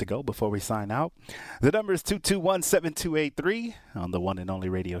 minutes left to go before we sign out. The number is 221-7283 on the one and only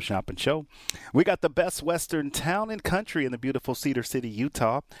Radio Shopping Show. We got the best Western town and country in the beautiful Cedar City,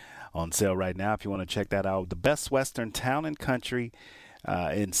 Utah, on sale right now. If you want to check that out, the best Western town and country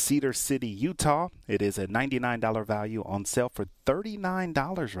in Cedar City, Utah. It is a $99 value on sale for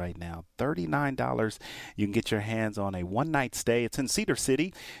 $39 right now. $39. You can get your hands on a one-night stay. It's in Cedar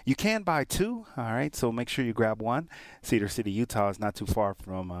City. You can buy 2, all right, so make sure you grab one. Cedar City, Utah is not too far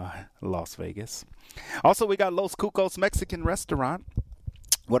from Las Vegas. Also, we got Los Cucos Mexican Restaurant.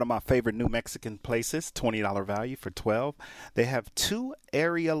 One of my favorite new Mexican places, $20 value for $12. They have 2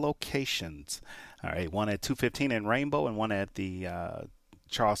 area locations. All right, one at 215 in Rainbow and one at the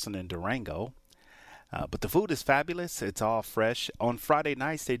Charleston and Durango. But the food is fabulous. It's all fresh. On Friday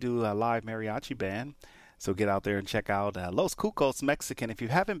nights, they do a live mariachi band. So get out there and check out Los Cucos Mexican. If you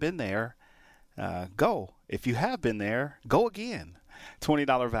haven't been there, go. If you have been there, go again.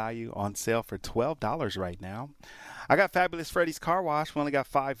 $20 value on sale for $12 right now. I got Fabulous Freddy's Car Wash. We only got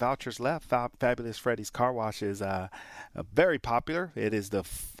 5 vouchers left. Fabulous Freddy's Car Wash is very popular. It is the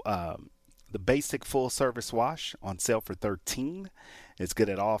basic full service wash on sale for $13. It's good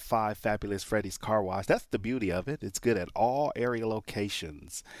at all 5 Fabulous Freddy's Car Wash. That's the beauty of it. It's good at all area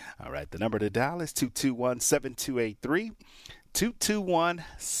locations. All right, the number to dial is 221-7283.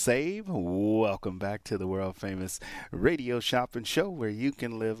 221-SAVE. Welcome back to the world famous Radio Shopping Show, where you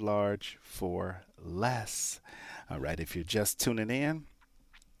can live large for less. All right, if you're just tuning in,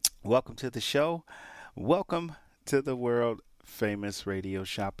 welcome to the show. Welcome to the world famous Radio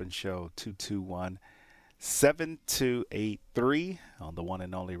Shopping Show. 221-7283 on the one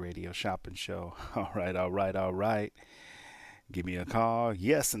and only Radio Shopping Show. All right. Give me a call.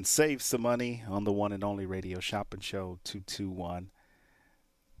 Yes, and save some money on the one and only Radio Shopping Show.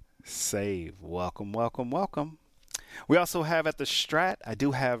 221-SAVE. Welcome. We also have at the Strat, I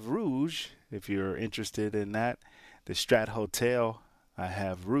do have Rouge, if you're interested in that. The Strat Hotel, I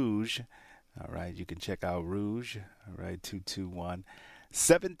have Rouge. All right, you can check out Rouge. All right,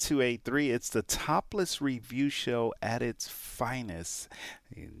 221-7283. It's the topless review show at its finest.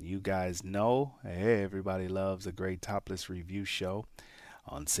 And you guys know, hey, everybody loves a great topless review show.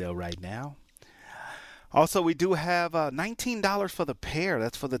 On sale right now. Also, we do have $19 for the pair.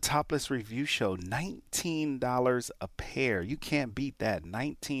 That's for the topless review show. $19 a pair. You can't beat that.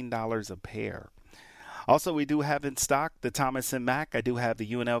 $19 a pair. Also, we do have in stock the Thomas & Mack. I do have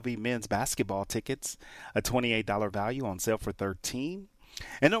the UNLV men's basketball tickets, a $28 value on sale for $13.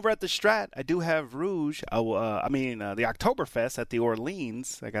 And over at the Strat, I do have Rouge. The Oktoberfest at the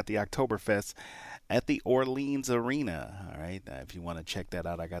Orleans. I got the Oktoberfest at the Orleans Arena. All right, if you want to check that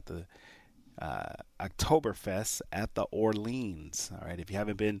out, I got the Oktoberfest at the Orleans. All right, if you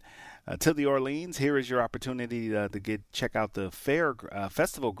haven't been to the Orleans, here is your opportunity to check out the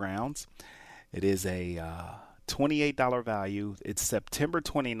festival grounds. It is a $28 value. It's September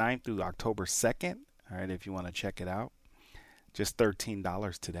 29th through October 2nd. All right, if you want to check it out. Just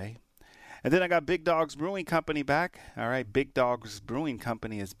 $13 today. And then I got Big Dogs Brewing Company back. All right, Big Dogs Brewing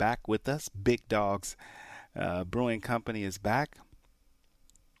Company is back with us. Big Dogs Brewing Company is back.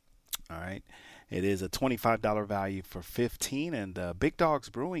 All right, it is a $25 value for $15. And Big Dogs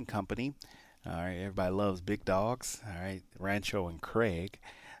Brewing Company, all right, everybody loves Big Dogs. All right, Rancho and Craig.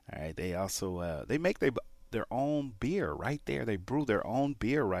 All right, they also they make their own beer right there. They brew their own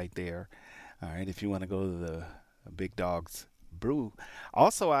beer right there. All right, if you want to go to the Big Dogs Brew.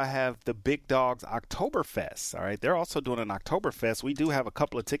 Also, I have the Big Dogs Oktoberfest. All right, they're also doing an Oktoberfest. We do have a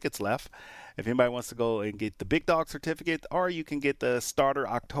couple of tickets left. If anybody wants to go and get the Big Dog certificate, or you can get the starter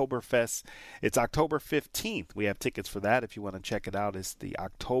Oktoberfest. It's October 15th. We have tickets for that. If you want to check it out, it's the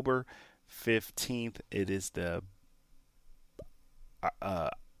October 15th. It is the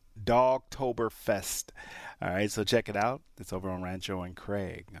Dogtoberfest. All right, so check it out. It's over on Rancho and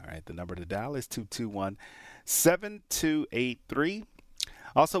Craig. All right, the number to dial is 221-7283.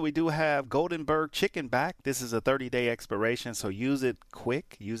 Also, we do have Goldenberg Chicken back. This is a 30-day expiration, so use it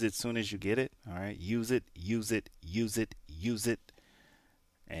quick. Use it as soon as you get it. All right, use it,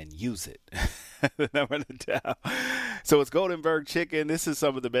 and use it. The number to dial. So it's Goldenberg Chicken. This is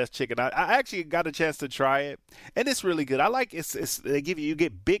some of the best chicken. I actually got a chance to try it, and it's really good. I like it's they give you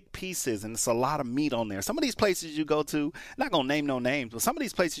get big pieces, and it's a lot of meat on there. Some of these places you go to, not gonna name no names, but some of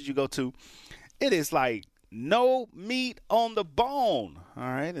these places you go to, it is like no meat on the bone. All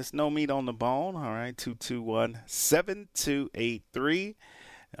right, it's no meat on the bone. All right, 221-7283.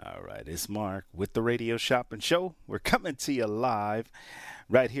 All right, it's Mark with the Radio Shopping Show. We're coming to you live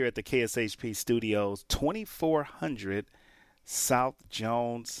right here at the KSHP Studios, 2400 South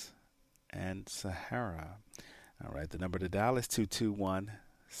Jones and Sahara. All right, the number to dial is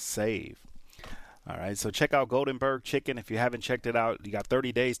 221-SAVE. All right, so check out Goldenberg Chicken. If you haven't checked it out, you got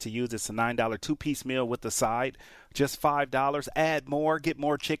 30 days to use it. It's a $9 two-piece meal with the side, just $5. Add more, get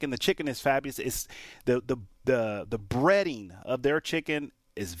more chicken. The chicken is fabulous. It's the breading of their chicken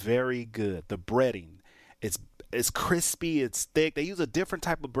is very good. The breading, it's crispy, it's thick. They use a different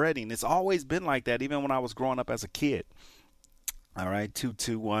type of breading. It's always been like that, even when I was growing up as a kid. All right,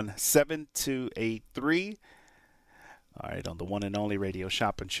 221-7283. All right, on the one and only Radio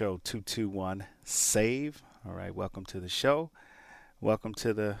Shopping Show, 221-SAVE. All right, welcome to the show. Welcome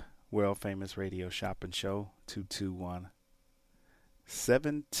to the world famous Radio Shopping Show,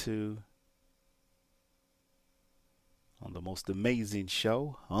 221-72. On the most amazing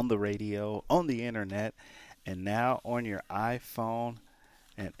show on the radio, on the internet, and now on your iPhone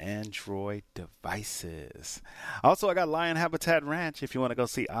and Android devices. Also, I got Lion Habitat Ranch if you want to go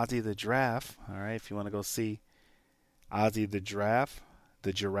see Ozzy the Giraffe. All right, if you want to go see Ozzy the Giraffe.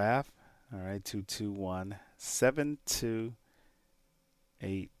 All right,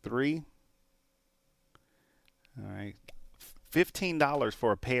 221-7283. All right. $15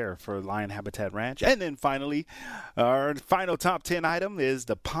 for a pair for Lion Habitat Ranch. And then finally, our final top 10 item is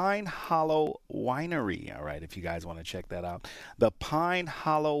the Pine Hollow Winery. All right, if you guys want to check that out. The Pine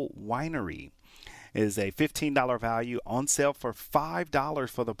Hollow Winery is a $15 value, on sale for $5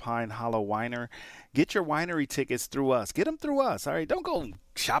 for the Pine Hollow Winery. Get your winery tickets through us. Get them through us. All right, don't go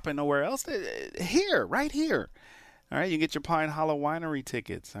shopping nowhere else. Here, right here. All right, you get your Pine Hollow Winery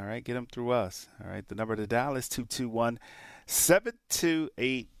tickets. All right, get them through us. All right, the number to dial is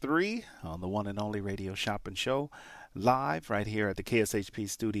 221-7283 on the one and only Radio Shopping Show, live right here at the KSHP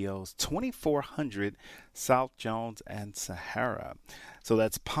Studios, 2400 South Jones and Sahara. So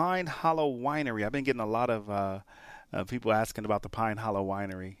that's Pine Hollow Winery. I've been getting a lot of people asking about the Pine Hollow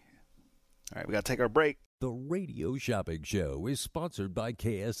Winery. All right, we got to take our break. The Radio Shopping Show is sponsored by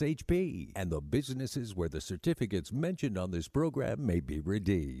KSHP and the businesses where the certificates mentioned on this program may be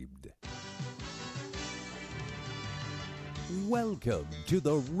redeemed. Welcome to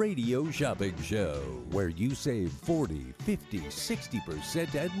the Radio Shopping Show, where you save 40, 50,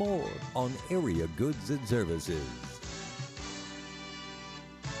 60% and more on area goods and services.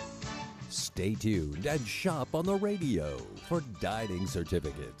 Stay tuned and shop on the radio for dining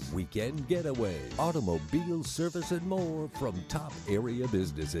certificates, weekend getaway, automobile service, and more from top area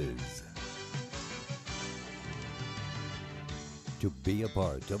businesses. To be a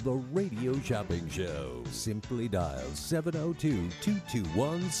part of the Radio Shopping Show, simply dial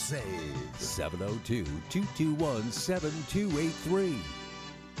 702-221-SAVE, 702-221-7283.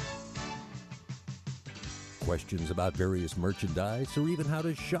 Questions about various merchandise or even how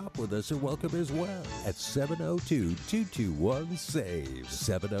to shop with us are welcome as well at 702-221-SAVE,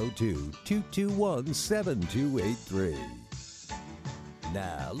 702-221-7283.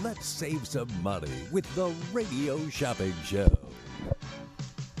 Now, let's save some money with the Radio Shopping Show.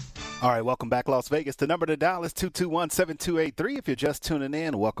 All right, welcome back, Las Vegas. The number to dial is 221-7283. If you're just tuning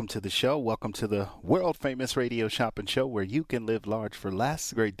in, welcome to the show. Welcome to the world-famous Radio Shopping Show, where you can live large for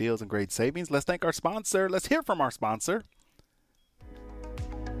less. Great deals and great savings. Let's thank our sponsor. Let's hear from our sponsor.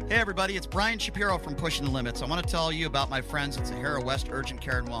 Hey everybody, it's Brian Shapiro from Pushing the Limits. I want to tell you about my friends at Sahara West Urgent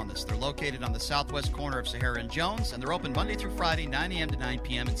Care and Wellness. They're located on the southwest corner of Sahara and Jones, and they're open Monday through Friday, 9 a.m. to 9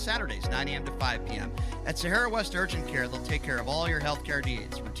 p.m., and Saturdays, 9 a.m. to 5 p.m. At Sahara West Urgent Care, they'll take care of all your healthcare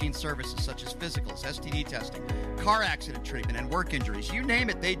needs, routine services such as physicals, STD testing, car accident treatment, and work injuries. You name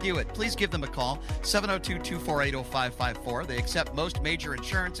it, they do it. Please give them a call, 702-248-0554. They accept most major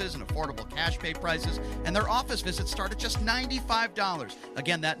insurances and affordable cash pay prices, and their office visits start at just $95.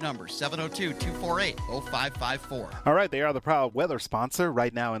 Again, that number, 702-248-0554. All right, they are the proud weather sponsor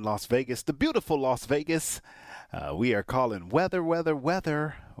right now in Las Vegas, the beautiful Las Vegas. We are calling weather. What is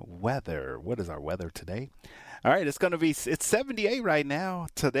our weather today? All right, it's 78 right now.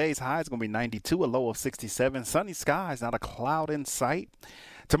 Today's high is going to be 92, a low of 67. Sunny skies, not a cloud in sight.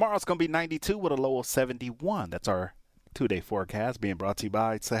 Tomorrow's going to be 92 with a low of 71. That's our two-day forecast, being brought to you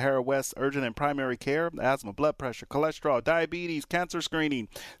by Sahara West Urgent and Primary Care, asthma, blood pressure, cholesterol, diabetes, cancer screening,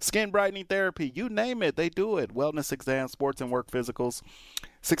 skin brightening therapy, you name it, they do it. Wellness exams, sports and work physicals.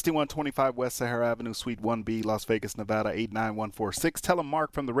 6125 West Sahara Avenue, Suite 1B, Las Vegas, Nevada, 89146. Tell them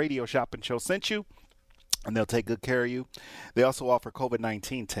Mark from the Radio Shopping Show sent you, and they'll take good care of you. They also offer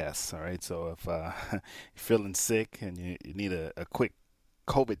COVID-19 tests, all right? So if you're feeling sick and you need a quick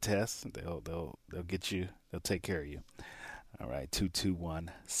COVID test, they'll get you. They'll take care of you. All right,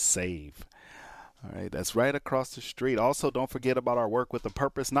 221-SAVE. All right, that's right across the street. Also, don't forget about our work with the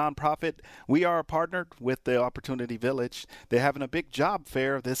Purpose nonprofit. We are partnered with the Opportunity Village. They're having a big job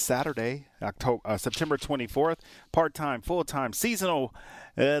fair this Saturday, September 24th. Part-time, full-time, seasonal.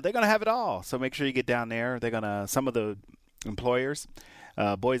 They're going to have it all. So make sure you get down there. Some of the employers,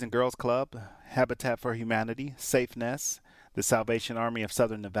 Boys and Girls Club, Habitat for Humanity, SafeNest, the Salvation Army of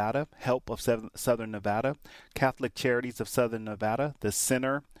Southern Nevada, Help of Southern Nevada, Catholic Charities of Southern Nevada, the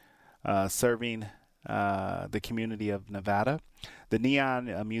Center serving the community of Nevada, the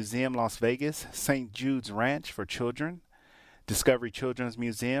Neon Museum Las Vegas, St. Jude's Ranch for Children, Discovery Children's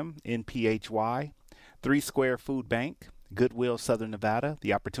Museum, NPHY, 3 Square Food Bank, Goodwill Southern Nevada,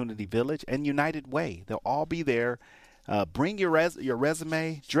 the Opportunity Village, and United Way. They'll all be there. Bring your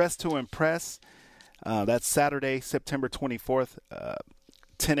resume, dress to impress. That's Saturday, September 24th,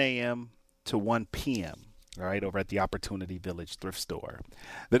 10 a.m. to 1 p.m., all right, over at the Opportunity Village Thrift Store.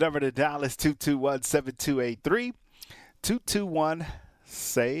 The number to dial is 221-7283,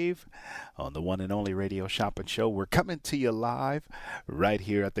 Save on the one and only Radio Shopping Show. We're coming to you live right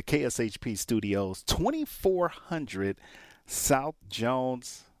here at the KSHP Studios, 2400 South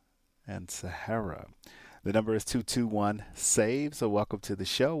Jones and Sahara. The number is 221-SAVE. So welcome to the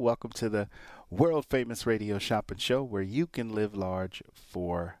show. Welcome to the world-famous Radio Shopping Show where you can live large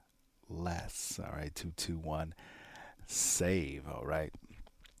for less. All right, 221-SAVE. All right.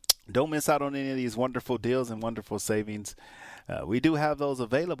 Don't miss out on any of these wonderful deals and wonderful savings. We do have those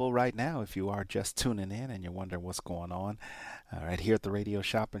available right now if you are just tuning in and you're wondering what's going on. Right here at the Radio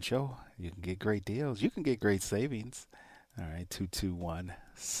Shopping Show, you can get great deals. You can get great savings. All right,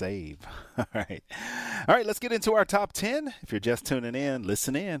 221-SAVE. All right. All right, let's get into our top 10. If you're just tuning in,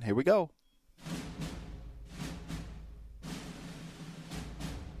 listen in. Here we go.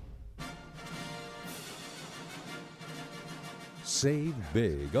 Save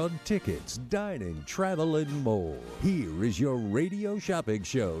big on tickets, dining, travel, and more. Here is your Radio Shopping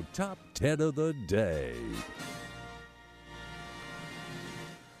Show Top 10 of the day.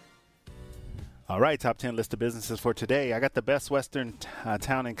 All right, top 10 list of businesses for today. I got the Best Western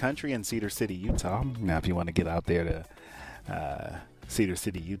Town and Country in Cedar City, Utah. Now, if you want to get out there to Cedar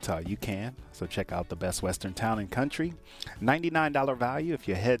City, Utah, you can. So check out the Best Western Town and Country. $99 value if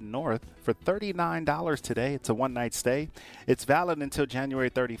you head north for $39 today. It's a one-night stay. It's valid until January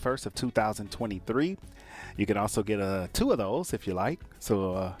 31st of 2023. You can also get two of those if you like.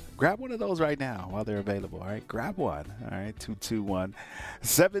 So grab one of those right now while they're available. All right, grab one. All right,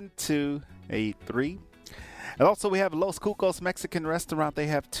 221-7283. And also, we have Los Cucos Mexican Restaurant. They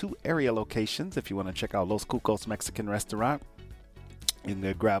have two area locations. If you want to check out Los Cucos Mexican Restaurant, you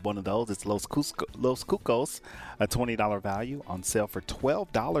can grab one of those. It's Los Cucos, a $20 value, on sale for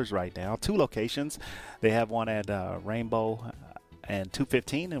 $12 right now. Two locations. They have one at Rainbow and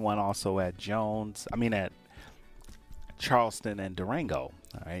 215, and one also at at Charleston and Durango.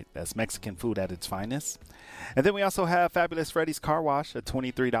 All right, that's Mexican food at its finest. And then we also have Fabulous Freddy's Car Wash, a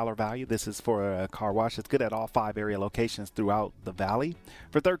 $23 value. This is for a car wash. It's good at all 5 area locations throughout the valley.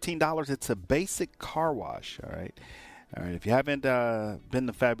 For $13, it's a basic car wash. All right. All right. If you haven't been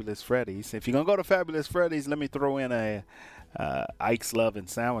to Fabulous Freddy's, if you're going to go to Fabulous Freddy's, let me throw in a Ike's Love and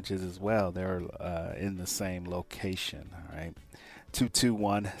Sandwiches as well. They're in the same location. All right.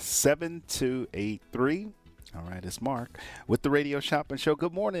 221-7283. All right, it's Mark with the Radio Shopping Show.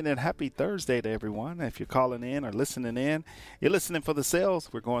 Good morning and happy Thursday to everyone. If you're calling in or listening in, you're listening for the sales.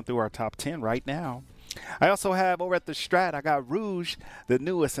 We're going through our top 10 right now. I also have over at the Strat, I got Rouge, the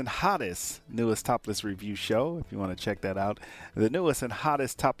newest and hottest topless review show. If you want to check that out, the newest and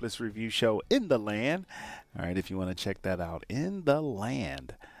hottest topless review show in the land. All right, if you want to check that out, in the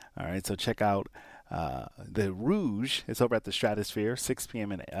land. All right, so check out the Rouge. It's over at the Stratosphere, 6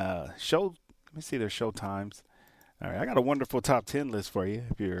 p.m. and show. Let me see their show times. All right, I got a wonderful top 10 list for you.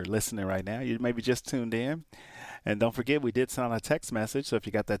 If you're listening right now, you maybe just tuned in. And don't forget, we did send a text message. So if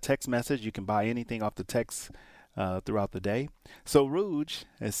you got that text message, you can buy anything off the text throughout the day. So Rouge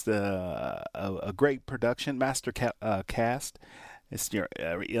is a great production, master cast. It's your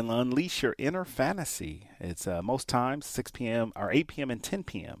unleash your inner fantasy. It's most times 6 p.m. or 8 p.m. and 10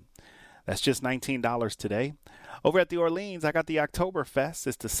 p.m. That's just $19 today. Over at the Orleans, I got the Oktoberfest.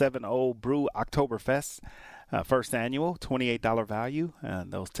 It's the 7-0 Brew Oktoberfest, first annual, $28 value.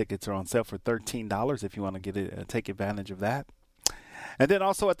 And those tickets are on sale for $13 if you want to get it, take advantage of that. And then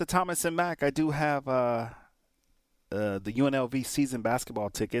also at the Thomas & Mack, I do have the UNLV season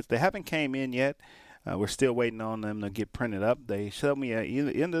basketball tickets. They haven't came in yet. We're still waiting on them to get printed up. They showed me at either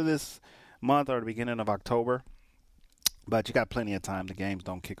end of this month or the beginning of October. But you got plenty of time. The games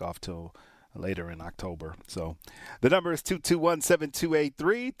don't kick off till later in October. So the number is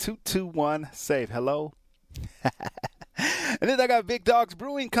 221-7283, 221-SAVE. Hello. And then I got Big Dogs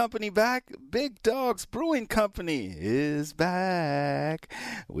Brewing Company back. Big Dogs Brewing Company is back.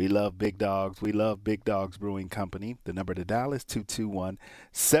 We love Big Dogs. We love Big Dogs Brewing Company. The number to dial is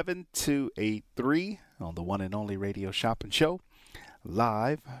 221-7283 on the one and only Radio Shopping Show.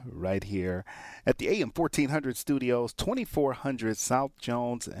 Live right here at the AM 1400 Studios, 2400 South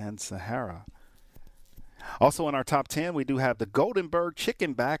Jones and Sahara. Also in our top 10, we do have the Goldenberg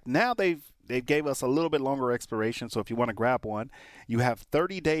Chicken back. Now they gave us a little bit longer expiration, so if you want to grab one, you have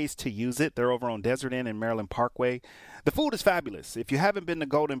 30 days to use it. They're over on Desert Inn and Maryland Parkway. The food is fabulous. If you haven't been to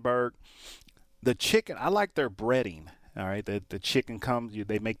Goldenberg, the chicken, I like their breading. All right, the chicken comes.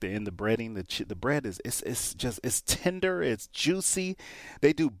 They make the breading. The bread is it's tender. It's juicy.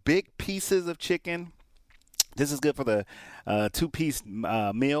 They do big pieces of chicken. This is good for the two-piece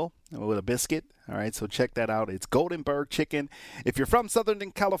meal with a biscuit. All right, so check that out. It's Goldenberg Chicken. If you're from Southern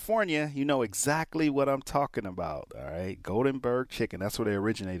California, you know exactly what I'm talking about. All right, Goldenberg Chicken. That's where they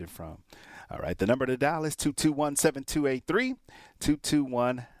originated from. All right, the number to dial is 221-7283,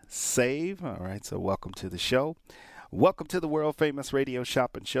 221-SAVE. All right, so welcome to the show. Welcome to the world-famous radio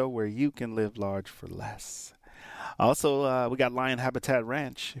shopping show where you can live large for less. Also, we got Lion Habitat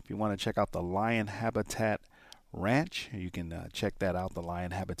Ranch. If you want to check out the Lion Habitat Ranch, you can check that out, the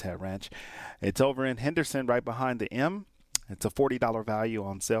Lion Habitat Ranch. It's over in Henderson, right behind the M. It's a $40 value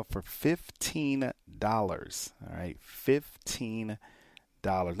on sale for $15. All right, $15.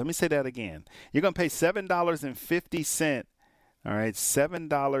 Let me say that again. You're going to pay $7.50. All right,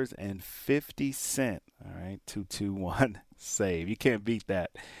 $7.50. All right, 221-SAVE. You can't beat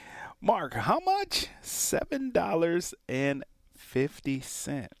that. Mark, how much?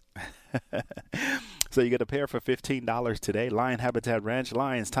 $7.50. So you get a pair for $15 today. Lion Habitat Ranch,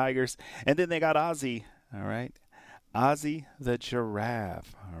 lions, tigers, and then they got Ozzy. All right, Ozzy the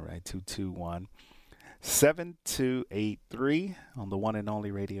giraffe. All right, 221-7283 on the one and only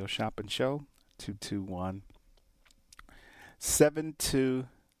radio shopping show.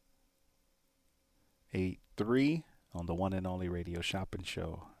 221-7283 on the one and only radio shopping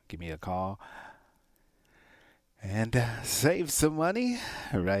show. Give me a call and save some money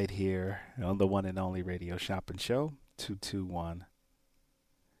right here on the one and only radio shopping show.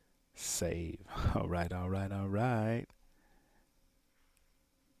 221-SAVE. All right.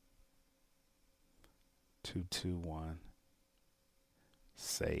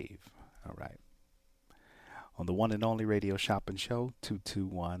 221-SAVE. All right. On the one and only radio shopping show,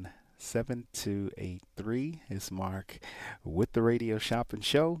 221-7283 is Mark with the radio shopping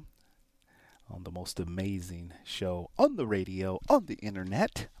show. On the most amazing show on the radio, on the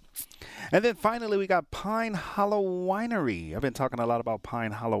internet. And then finally, we got Pine Hollow Winery. I've been talking a lot about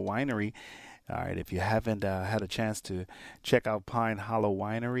Pine Hollow Winery. All right, if you haven't had a chance to check out Pine Hollow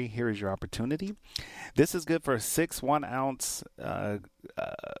Winery, here is your opportunity. This is good for 6 1-ounce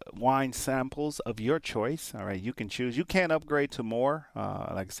wine samples of your choice. All right, you can choose. You can upgrade to more.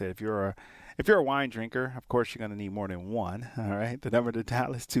 Like I said, if you're a wine drinker, of course, you're going to need more than one. All right. The number to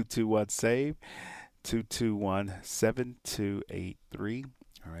dial is 221-SAVE, 221-7283.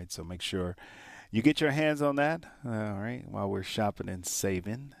 All right. So make sure you get your hands on that. All right. While we're shopping and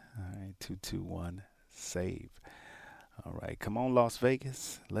saving. All right. 221-SAVE. All right. Come on, Las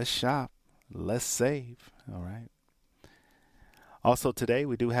Vegas. Let's shop. Let's save. All right. Also today,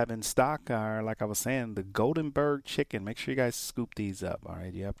 we do have in stock, like I was saying, the Goldenberg Chicken. Make sure you guys scoop these up. All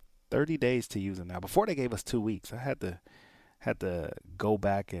right. You have 30 days to use them now. Before they gave us 2 weeks, I had to go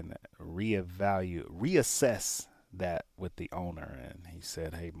back and reassess that with the owner, and he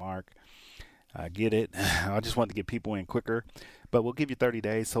said, "Hey, Mark, I get it. I just want to get people in quicker, but we'll give you 30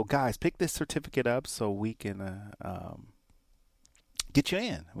 days. So, guys, pick this certificate up so we can get you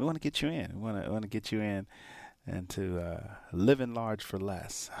in. We want to get you in. We want to get you in." And to living large for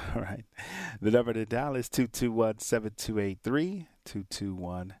less. All right. The number to dial is 221-7283,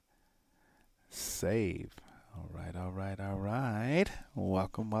 221-SAVE. All right.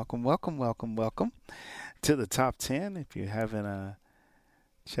 Welcome to the top 10. If you haven't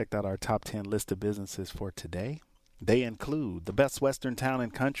checked out our top 10 list of businesses for today, they include the best Western town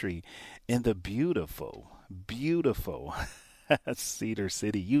and country in the beautiful Cedar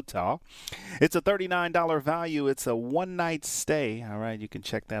City, Utah. It's a $39 value. It's a one-night stay. All right, you can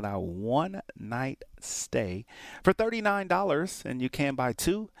check that out. One-night stay for $39, and you can buy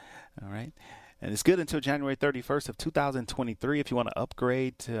 2. All right, and it's good until January 31st of 2023. If you want to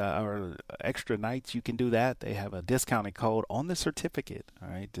upgrade to or extra nights, you can do that. They have a discounted code on the certificate. All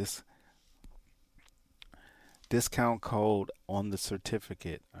right, discount code on the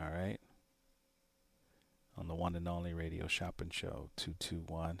certificate. All right. On the one and only radio shopping show,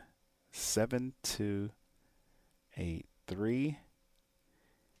 221-7283.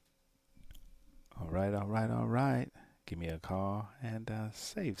 All right. Give me a call and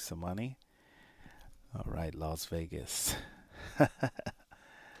save some money. All right, Las Vegas.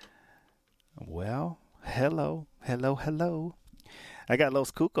 Well, hello. I got Los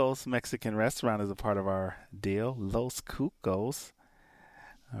Cucos Mexican restaurant as a part of our deal. Los Cucos.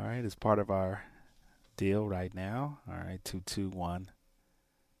 All right, is part of our deal right now. All right,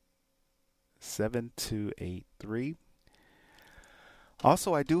 221-7283.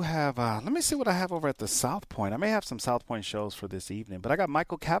 Also, I do have, let me see what I have over at the South Point. I may have some South Point shows for this evening, but I got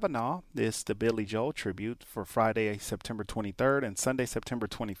Michael Cavanaugh. This is the Billy Joel tribute for Friday, September 23rd and Sunday, September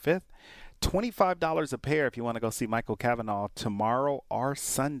 25th. $25 a pair if you want to go see Michael Cavanaugh tomorrow or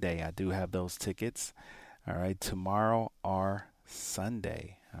Sunday. I do have those tickets. All right, tomorrow or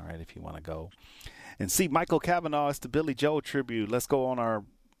Sunday. All right, if you want to go and see Michael Cavanaugh. It's the Billy Joel tribute. Let's go on our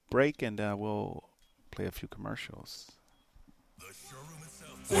break, and we'll play a few commercials.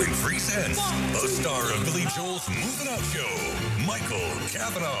 43 cents. The star of Billy Joel's Moving Out Show, Michael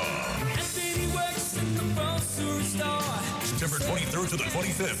Cavanaugh. September 23rd to the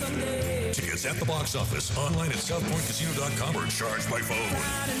 25th. Tickets at the box office, online at southpointcasino.com or charged by phone.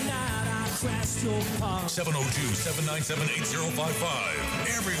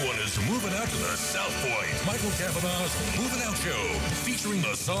 702-797-8055. Everyone is moving out to the South Point. Michael Cavanaugh's Moving Out Show, featuring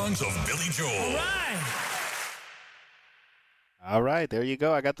the songs of Billy Joel. All right, there you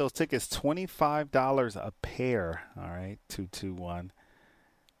go. I got those tickets, $25 a pair. All right,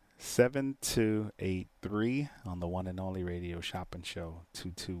 221-7283 on the one and only radio shopping show,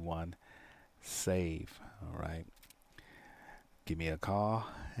 221-SAVE. All right, give me a call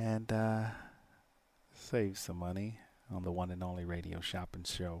and save some money on the one and only radio shopping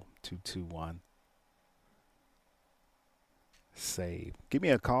show, 221-SAVE. Give me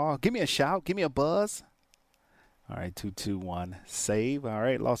a call, give me a shout, give me a buzz. All right, 221-SAVE. All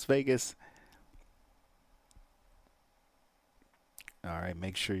right, Las Vegas. All right,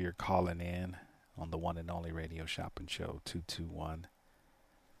 make sure you're calling in on the one and only radio shopping show,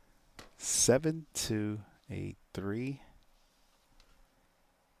 221-7283.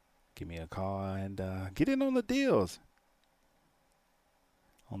 Give me a call and get in on the deals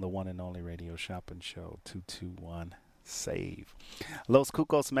on the one and only radio shopping show, 221-SAVE. Los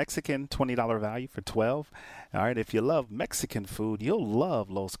Cucos Mexican, $20 value for 12. All right, if you love Mexican food, you'll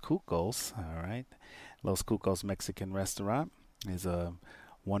love Los Cucos. All right, Los Cucos Mexican restaurant is a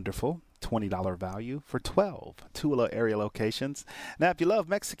wonderful $20 value for 12. 2 area locations. Now, if you love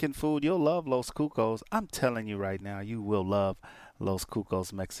Mexican food, you'll love Los Cucos. I'm telling you right now, you will love Los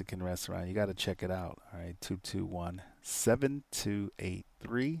Cucos Mexican restaurant. You got to check it out. All right,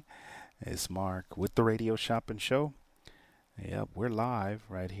 221-7283. It's Mark with the Radio Shopping Show. Yep, we're live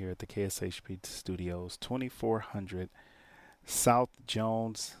right here at the KSHP Studios, 2400 South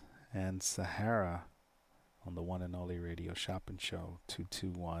Jones and Sahara on the one and only Radio Shopping Show,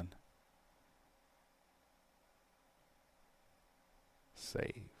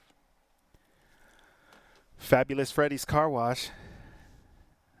 221-SAVE. Fabulous Freddy's Car Wash.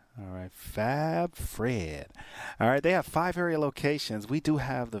 All right, Fab Fred. All right, they have 5 area locations. We do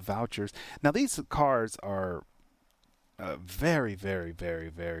have the vouchers. Now, these cars are very, very, very,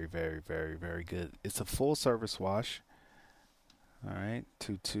 very, very, very, very good. It's a full service wash. All right,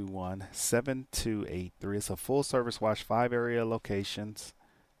 221-7283. It's a full service wash, 5 area locations.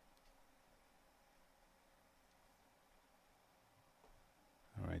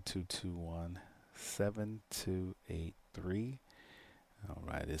 All right, 221-7283. All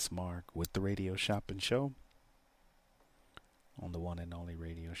right, it's Mark with the Radio Shopping Show on the one and only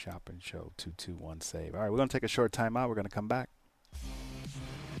Radio Shopping Show, 221-SAVE. All right, we're going to take a short time out. We're going to come back.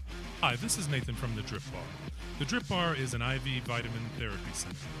 Hi, this is Nathan from the Drip Bar. The Drip Bar is an IV vitamin therapy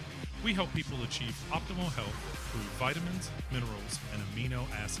center. We help people achieve optimal health through vitamins, minerals, and amino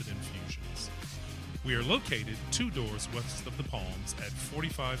acid infusions. We are located 2 doors west of the Palms at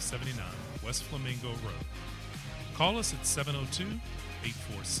 4579 West Flamingo Road. Call us at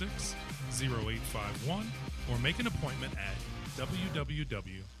 702-846-0851 or make an appointment at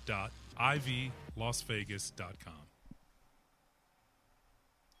www.ivlasvegas.com.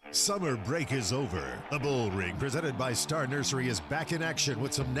 Summer break is over. The Bull Ring, presented by Star Nursery, is back in action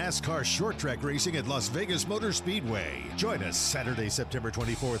with some NASCAR short track racing at Las Vegas Motor Speedway. Join us Saturday, September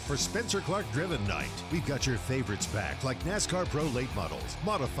 24th for Spencer Clark Driven Night. We've got your favorites back, like NASCAR Pro Late Models,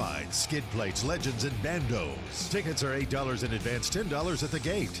 Modified, Skid Plates, Legends, and Bandos. Tickets are $8 in advance, $10 at the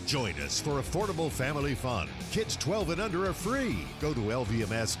gate. Join us for affordable family fun. Kids 12 and under are free. Go to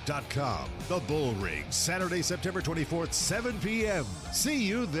lvms.com. The Bull Ring, Saturday, September 24th, 7 p.m. See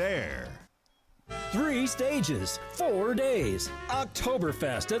you there. 3 stages, 4 days.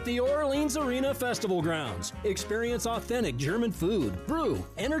 Oktoberfest at the Orleans Arena Festival Grounds. Experience authentic German food, brew,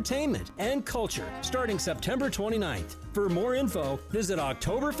 entertainment, and culture starting September 29th. For more info, visit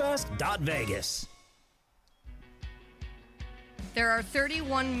Oktoberfest.Vegas. There are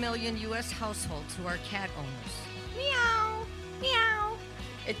 31 million U.S. households who are cat owners. Meow, meow.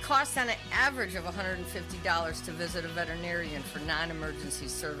 It costs on an average of $150 to visit a veterinarian for non-emergency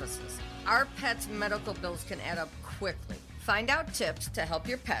services. Our pets' medical bills can add up quickly. Find out tips to help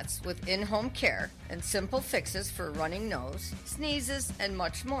your pets with in-home care and simple fixes for a running nose, sneezes, and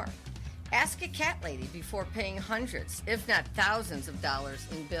much more. Ask a cat lady before paying hundreds, if not thousands of dollars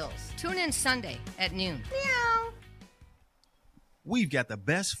in bills. Tune in Sunday at noon. Meow. We've got the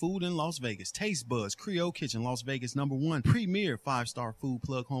best food in Las Vegas. Taste Buds Creole Kitchen, Las Vegas #1 premier 5-star food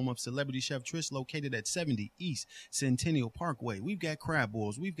plug, home of celebrity chef Trish, located at 70 East Centennial Parkway. We've got crab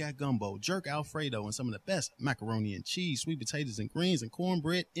boils, we've got gumbo, jerk Alfredo, and some of the best macaroni and cheese, sweet potatoes and greens, and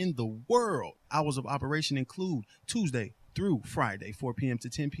cornbread in the world. Hours of operation include Tuesday through Friday, 4 p.m. to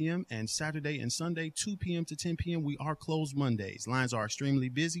 10 p.m., and Saturday and Sunday, 2 p.m. to 10 p.m. We are closed Mondays. Lines are extremely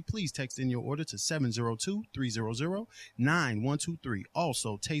busy. Please text in your order to 702-300-9123.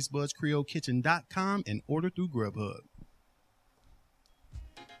 Also, TasteBudsCreoleKitchen.com and order through Grubhub.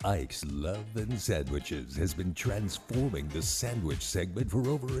 Ike's Love and Sandwiches has been transforming the sandwich segment for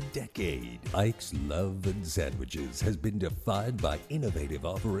over a decade. Ike's Love and Sandwiches has been defined by innovative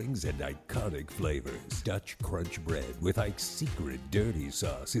offerings and iconic flavors. Dutch Crunch Bread with Ike's secret dirty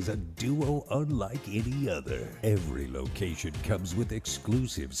sauce is a duo unlike any other. Every location comes with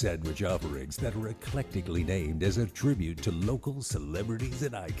exclusive sandwich offerings that are eclectically named as a tribute to local celebrities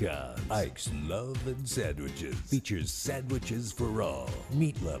and icons. Ike's Love and Sandwiches features sandwiches for all,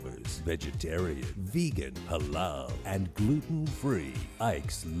 meat lovers, vegetarian, vegan, halal, and gluten-free.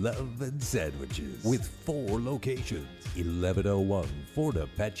 Ike's Love and Sandwiches with 4 locations. 1101 Fort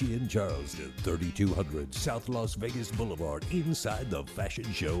Apache in Charleston, 3200 South Las Vegas Boulevard inside the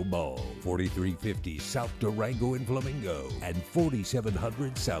Fashion Show Mall, 4350 South Durango in Flamingo, and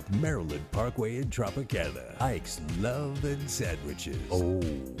 4700 South Maryland Parkway in Tropicana. Ike's Love and Sandwiches. Oh,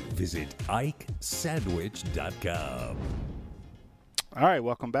 visit IkeSandwich.com. All right,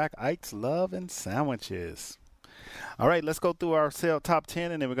 welcome back. Ike's Love and Sandwiches. All right, let's go through our sale top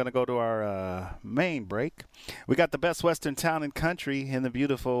 10, and then we're going to go to our main break. We got the best Western town and country in the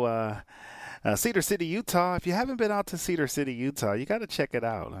beautiful Cedar City, Utah. If you haven't been out to Cedar City, Utah, you got to check it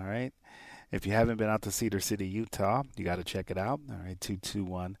out, all right? If you haven't been out to Cedar City, Utah, you got to check it out. All right,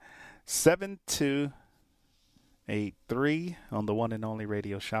 221-7283 on the one and only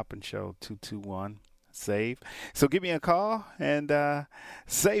radio shopping show, 221-SAVE. So give me a call and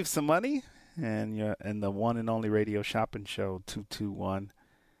save some money. And you're in the one and only radio shopping show,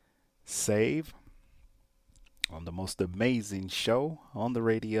 221-SAVE, on the most amazing show on the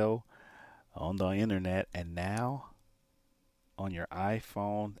radio, on the internet, and now on your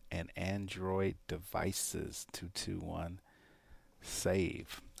iPhone and Android devices,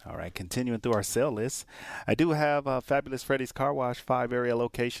 221-SAVE. All right, continuing through our sale list, I do have Fabulous Freddy's Car Wash, 5 area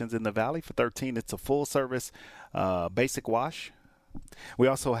locations in the Valley. For $13, it's a full-service basic wash. We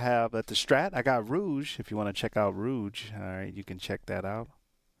also have at the Strat, I got Rouge. If you want to check out Rouge, all right, you can check that out.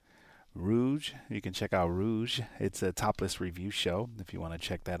 Rouge, you can check out Rouge. It's a topless review show if you want to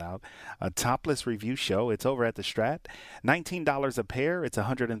check that out. A topless review show. It's over at the Strat. $19 a pair. It's a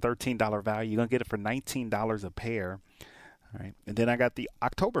 $113 value. You're going to get it for $19 a pair. All right. And then I got the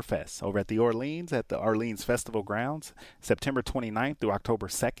Oktoberfest over at the Orleans Festival Grounds, September 29th through October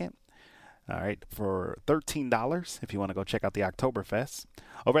 2nd. All right, for $13 if you want to go check out the Oktoberfest.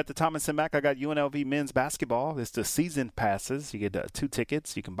 Over at the Thomas & Mack, I got UNLV men's basketball. It's the season passes. You get 2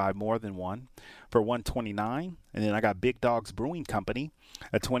 tickets. You can buy more than one for $129. And then I got Big Dogs Brewing Company,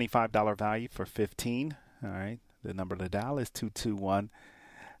 a $25 value for $15. All right, the number to dial is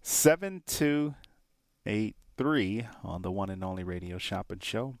 221-7283 on the one and only radio shopping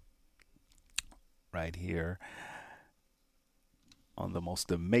show right here on the most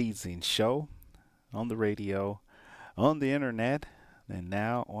amazing show on the radio, on the internet, and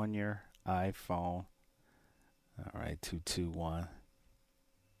now on your iPhone. All right,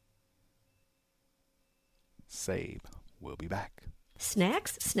 221-SAVE. We'll be back.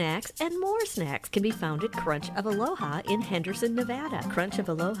 Snacks, snacks, and more snacks can be found at Crunch of Aloha in Henderson, Nevada. Crunch of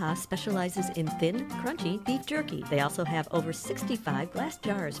Aloha specializes in thin, crunchy beef jerky. They also have over 65 glass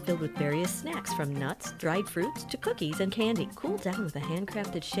jars filled with various snacks from nuts, dried fruits, to cookies and candy. Cool down with a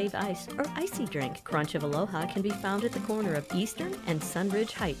handcrafted shave ice or icy drink. Crunch of Aloha can be found at the corner of Eastern and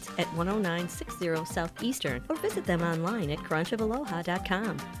Sunridge Heights at 10960 Southeastern, or visit them online at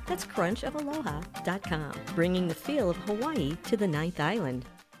crunchofaloha.com. That's crunchofaloha.com, bringing the feel of Hawaii to the Ninth Island.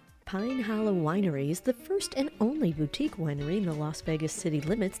 Pine Hollow Winery is the first and only boutique winery in the Las Vegas city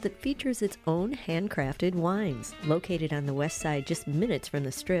limits that features its own handcrafted wines. Located on the west side, just minutes from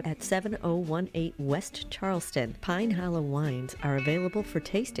the Strip at 7018 West Charleston, Pine Hollow wines are available for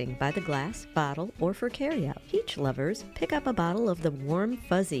tasting by the glass, bottle, or for carryout. Peach lovers, pick up a bottle of the Warm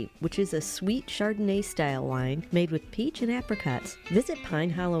Fuzzy, which is a sweet Chardonnay-style wine made with peach and apricots. Visit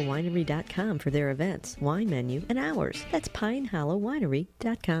PineHollowWinery.com for their events, wine menu, and hours. That's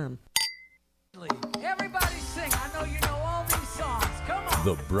PineHollowWinery.com. Everybody sing. I know you know all these songs. Come on.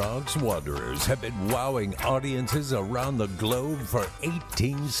 The Bronx Wanderers have been wowing audiences around the globe for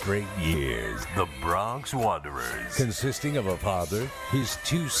 18 straight years. The Bronx Wanderers, consisting of a father, his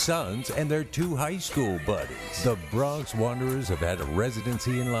 2 sons, and their 2 high school buddies. The Bronx Wanderers have had a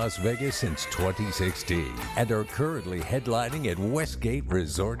residency in Las Vegas since 2016 and are currently headlining at Westgate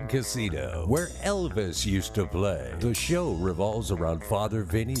Resort and Casino, where Elvis used to play. The show revolves around Father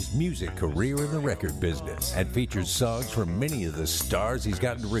Vinny's music career in the record business and features songs from many of the stars he's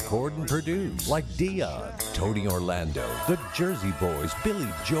gotten to record and produce, like Dion, Tony Orlando, the Jersey Boys, Billy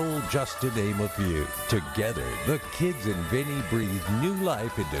Joel, just to name a few. Together, the kids and Vinny breathe new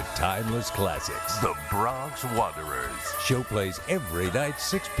life into timeless classics. The Bronx Wanderers. Show plays every night,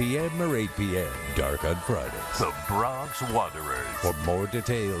 6 p.m. or 8 p.m. Dark on Fridays. The Bronx Wanderers. For more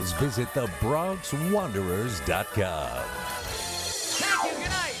details, visit thebronxwanderers.com. Thank you. Good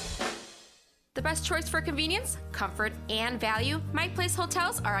night. The best choice for convenience, comfort, and value, My Place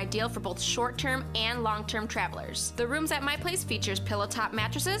hotels are ideal for both short-term and long-term travelers. The rooms at My Place features pillow-top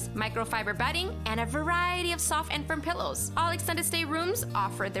mattresses, microfiber bedding, and a variety of soft and firm pillows. All extended stay rooms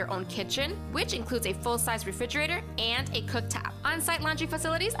offer their own kitchen, which includes a full-size refrigerator and a cooktop. On-site laundry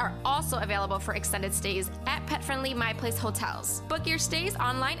facilities are also available for extended stays at pet-friendly My Place hotels. Book your stays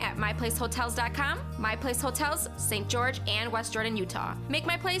online at myplacehotels.com. My Place Hotels, St. George and West Jordan, Utah. Make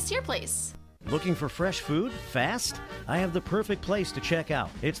My Place your place. Looking for fresh food? Fast? I have the perfect place to check out.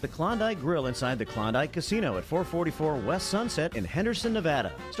 It's the Klondike Grill inside the Klondike Casino at 444 West Sunset in Henderson,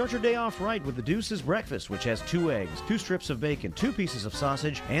 Nevada. Start your day off right with the Deuce's Breakfast, which has 2 eggs, 2 strips of bacon, 2 pieces of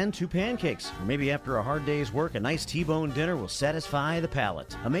sausage, and 2 pancakes. Or maybe after a hard day's work, a nice T-bone dinner will satisfy the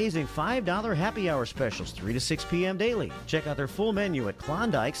palate. Amazing $5 happy hour specials, 3 to 6 p.m. daily. Check out their full menu at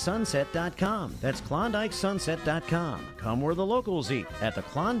KlondikeSunset.com. That's KlondikeSunset.com. Come where the locals eat at the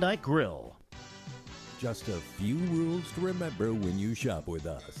Klondike Grill. Just a few rules to remember when you shop with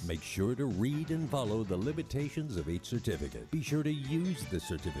us. Make sure to read and follow the limitations of each certificate. Be sure to use the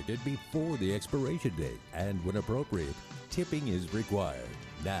certificate before the expiration date. And when appropriate, tipping is required.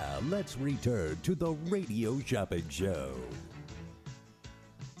 Now, let's return to the Radio Shopping Show.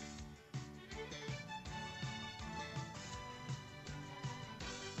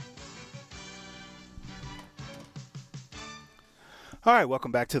 All right,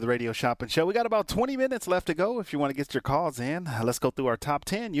 welcome back to the Radio Shopping Show. We got about 20 minutes left to go if you want to get your calls in. Let's go through our top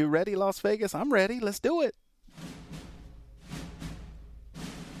 10. You ready, Las Vegas? I'm ready. Let's do it.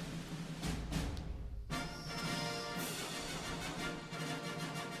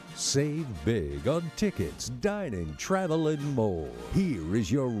 Save big on tickets, dining, travel, and more. Here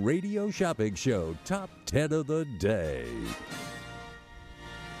is your Radio Shopping Show Top 10 of the day.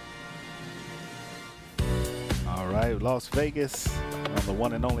 All right, Las Vegas on the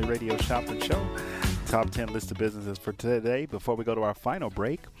one and only Radio Shopping Show. Top 10 list of businesses for today. Before we go to our final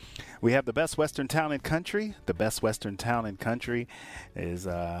break, we have the best Western town in country. The best Western town in country is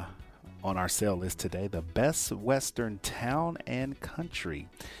on our sale list today. The best Western town and country.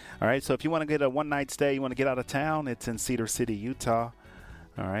 All right, so if you want to get a one-night stay, you want to get out of town, it's in Cedar City, Utah.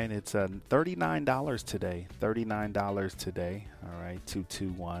 All right, it's $39 today. $39 today. All right,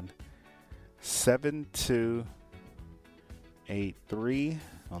 221-7283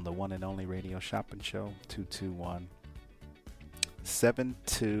 on the one and only Radio Shopping Show.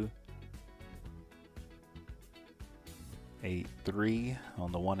 221-7283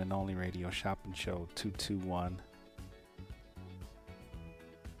 on the one and only Radio Shopping Show.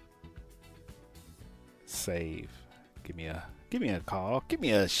 221-SAVE. Give me a call. Give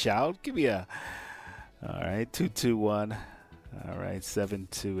me a shout. Give me a. All right, 221. All right,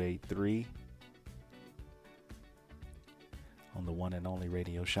 7283 on the one and only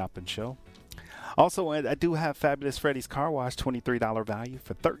Radio Shopping Show. Also, I do have Fabulous Freddy's Car Wash, $23 value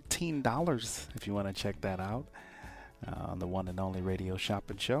for $13 if you want to check that out on the one and only Radio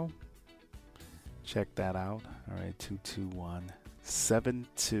Shopping Show. Check that out. All right,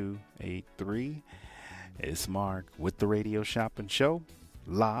 221-7283. It's Mark with the Radio Shopping Show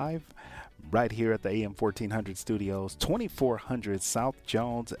live right here at the AM 1400 studios, 2400 South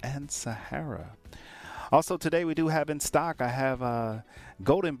Jones and Sahara. Also today we do have in stock, I have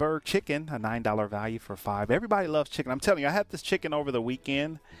Goldenberg chicken, a $9 value for $5. Everybody loves chicken. I'm telling you, I had this chicken over the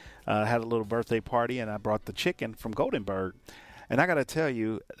weekend. I had a little birthday party and I brought the chicken from Goldenberg. And I got to tell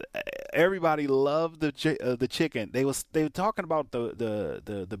you, everybody loved the chicken. They were talking about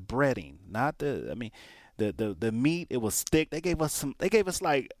the breading, not the meat. It was thick. They gave us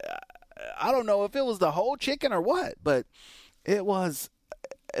like, I don't know if it was the whole chicken or what, but it was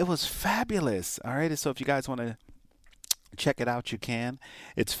fabulous. All right. So if you guys want to check it out, you can.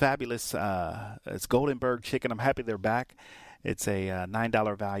 It's fabulous. It's Goldenberg chicken. I'm happy they're back. It's a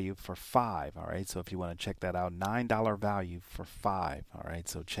 $9 value for 5. All right. So if you want to check that out, $9 value for 5. All right.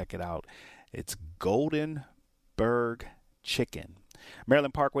 So check it out. It's Goldenberg Chicken,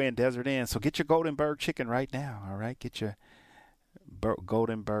 Maryland Parkway and Desert Inn. So get your Goldenberg Chicken right now. All right. Get your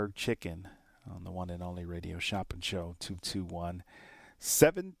Goldenberg Chicken on the one and only Radio Shopping Show,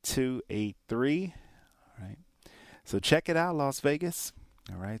 221-7283. All right. So check it out, Las Vegas.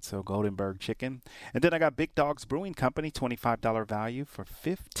 All right, so Goldenberg Chicken. And then I got Big Dogs Brewing Company, $25 value for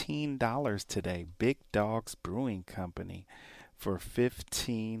 $15 today. Big Dogs Brewing Company for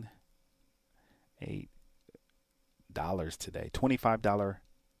 $15 today. $25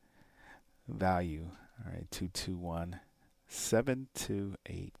 value. All right,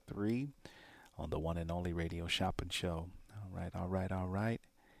 221-7283 on the one and only Radio Shopping Show. All right.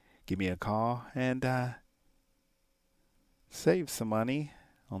 Give me a call and save some money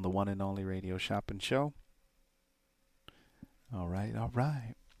on the one and only Radio Shopping Show. All right.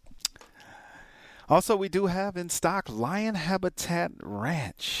 Also, we do have in stock Lion Habitat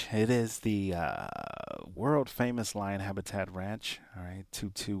Ranch. It is the world famous Lion Habitat Ranch. All right,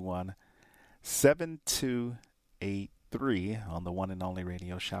 221-7283 on the one and only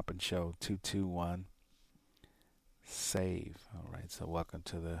Radio Shopping Show, 221-SAVE. All right, so welcome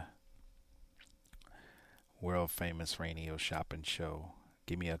to the world famous Radio Shopping Show.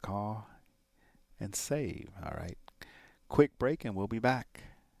 Give me a call and save. All right. Quick break and we'll be back.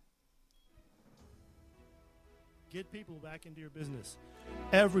 Get people back into your business.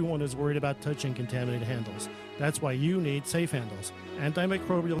 Everyone is worried about touching contaminated handles. That's why you need Safe Handles,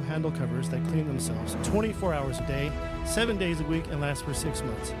 antimicrobial handle covers that clean themselves 24 hours a day, 7 days a week, and last for 6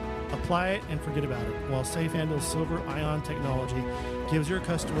 months. Apply it and forget about it, while Safe Handles Silver Ion technology gives your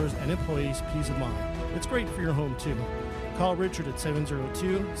customers and employees peace of mind. It's great for your home, too. Call Richard at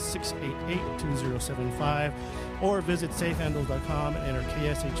 702-688-2075 or visit safehandles.com and enter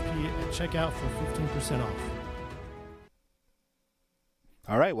KSHP at checkout for 15% off.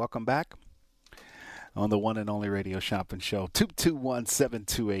 All right, welcome back on the one and only Radio Shopping Show,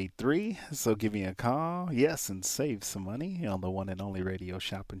 221-7283. So give me a call, yes, and save some money on the one and only Radio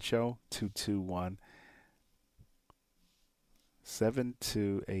Shopping Show,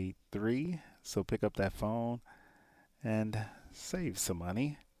 221-7283. So pick up that phone and save some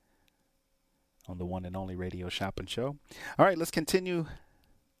money on the one and only Radio Shopping Show. All right, let's continue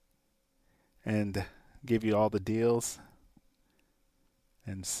and give you all the deals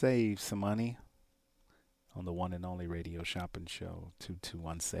and save some money on the one and only Radio Shopping Show,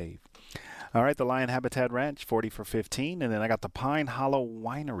 221-SAVE. All right, the Lion Habitat Ranch, 40 for 15. And then I got the Pine Hollow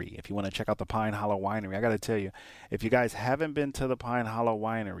Winery. If you want to check out the Pine Hollow Winery, I got to tell you, if you guys haven't been to the Pine Hollow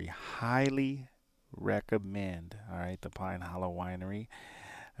Winery, highly recommend. All right, the Pine Hollow Winery.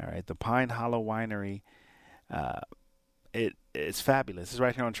 All right, the Pine Hollow Winery, it's fabulous. It's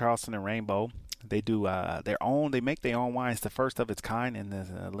right here on Charleston and Rainbow. They do they make their own wine. It's the first of its kind in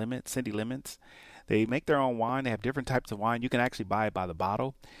the Cindy Lemons. They make their own wine. They have different types of wine. You can actually buy it by the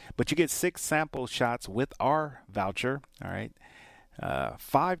bottle, but you get 6 sample shots with our voucher. All right,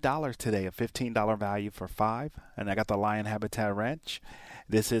 $5 today, a $15 value for 5. And I got the Lion Habitat Ranch.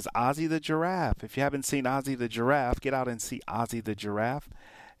 This is Ozzy the Giraffe. If you haven't seen Ozzy the Giraffe, get out and see Ozzy the Giraffe.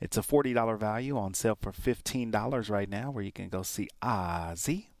 It's a $40 value on sale for $15 right now, where you can go see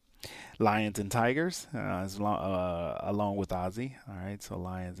Ozzy. Lions and Tigers, along with Ozzy. All right, so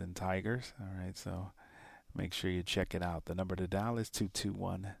Lions and Tigers. All right, so make sure you check it out. The number to dial is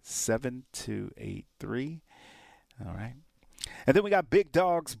 221-7283. All right. And then we got Big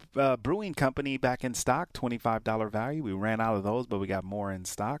Dogs Brewing Company back in stock, $25 value. We ran out of those, but we got more in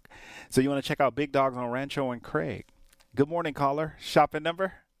stock. So you want to check out Big Dogs on Rancho and Craig. Good morning, caller. Shopping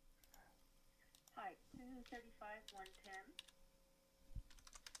number? Hi, 235-110.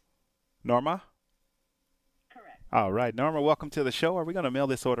 Norma? Correct. All right, Norma, welcome to the show. Are we going to mail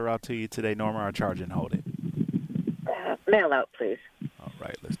this order out to you today, Norma, or charge and hold it? Mail out, please. All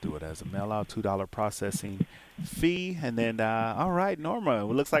right, let's do it as a mail out, $2 processing fee. And then, all right, Norma,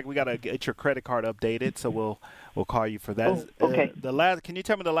 it looks like we got to get your credit card updated, so we'll call you for that. Oh, okay. Can you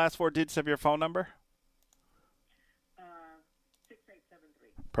tell me the last 4 digits of your phone number? 6873.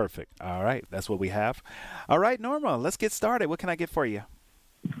 Perfect. All right, that's what we have. All right, Norma, let's get started. What can I get for you?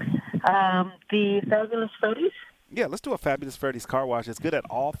 The Fabulous Freddy's. Yeah, let's do a Fabulous Freddy's car wash. It's good at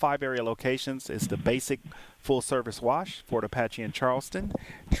all 5 area locations. It's the basic full-service wash, Fort Apache in Charleston,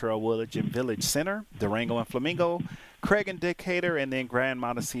 Trail Village and Village Center, Durango and Flamingo, Craig and Decatur, and then Grand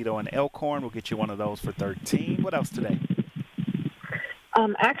Montecito and Elkhorn. We'll get you one of those for $13. What else today?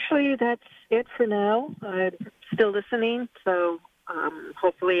 Actually, that's it for now. I'm still listening, so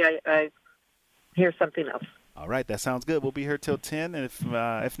hopefully I hear something else. All right, that sounds good. We'll be here till 10, and if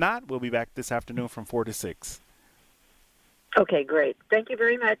not, we'll be back this afternoon from 4 to 6. Okay, great. Thank you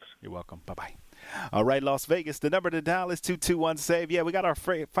very much. You're welcome. Bye-bye. All right, Las Vegas, the number to dial is 221-SAVE. Yeah, we got our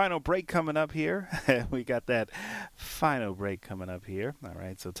final break coming up here. We got that final break coming up here. All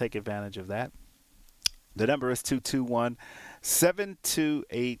right, so take advantage of that. The number is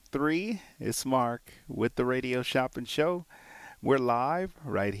 221-7283. It's Mark with the Radio Shopping Show. We're live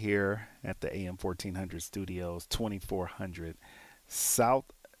right here at the AM 1400 studios, 2400 South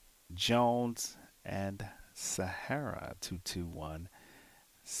Jones and Sahara,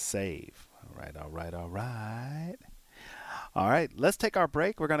 221-SAVE. All right, let's take our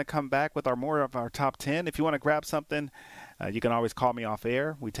break. We're going to come back with more of our top 10. If you want to grab something, you can always call me off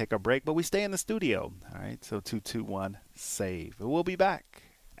air. We take our break, but we stay in the studio. All right, so 221-SAVE. We'll be back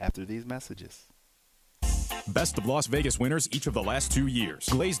after these messages. Best of Las Vegas winners each of the last 2 years.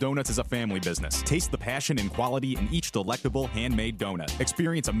 Glazed Donuts is a family business. Taste the passion and quality in each delectable handmade donut.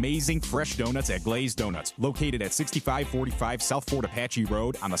 Experience amazing fresh donuts at Glazed Donuts, located at 6545 South Fort Apache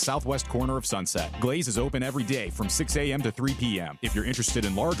Road on the southwest corner of Sunset. Glaze is open every day from 6 a.m. to 3 p.m. If you're interested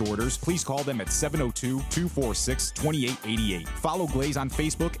in large orders, please call them at 702-246-2888. Follow Glaze on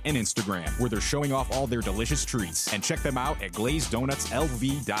Facebook and Instagram, where they're showing off all their delicious treats. And check them out at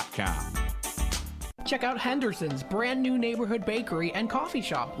glazedonutslv.com. Check out Henderson's brand new neighborhood bakery and coffee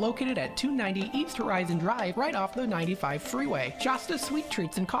shop located at 290 East Horizon Drive right off the 95 freeway. Shasta Sweet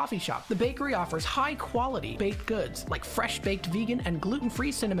Treats and Coffee Shop. The bakery offers high quality baked goods like fresh baked vegan and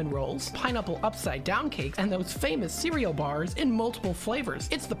gluten-free cinnamon rolls, pineapple upside down cakes, and those famous cereal bars in multiple flavors.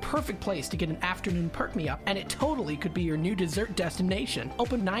 It's the perfect place to get an afternoon perk-me-up, and it totally could be your new dessert destination.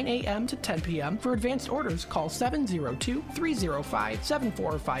 Open 9 a.m. to 10 p.m. For advanced orders, call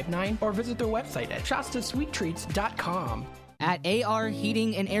 702-305-7459 or visit their website at ShastaSweetTreats.com. At AR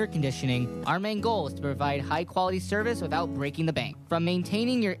Heating and Air Conditioning, our main goal is to provide high-quality service without breaking the bank. From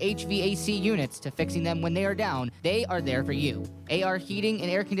maintaining your HVAC units to fixing them when they are down, they are there for you. AR Heating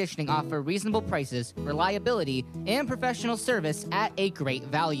and Air Conditioning offer reasonable prices, reliability, and professional service at a great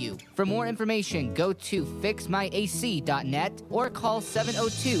value. For more information, go to fixmyac.net or call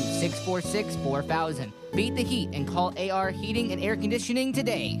 702-646-4000. Beat the heat and call AR Heating and Air Conditioning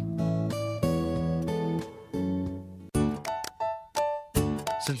today.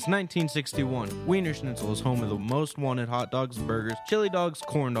 Since 1961, Wiener Schnitzel is home of the most wanted hot dogs, burgers, chili dogs,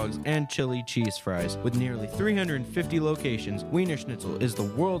 corn dogs, and chili cheese fries. With nearly 350 locations, Wiener Schnitzel is the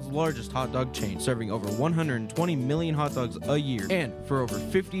world's largest hot dog chain, serving over 120 million hot dogs a year. And for over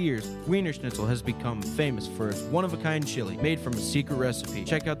 50 years, Wiener Schnitzel has become famous for its one-of-a-kind chili made from a secret recipe.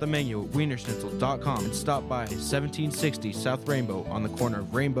 Check out the menu at wienerschnitzel.com and stop by 1760 South Rainbow on the corner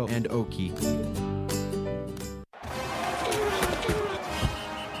of Rainbow and Oakey.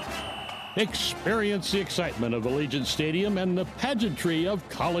 Experience the excitement of Allegiant Stadium and the pageantry of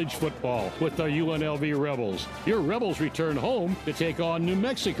college football with the UNLV Rebels. Your Rebels return home to take on New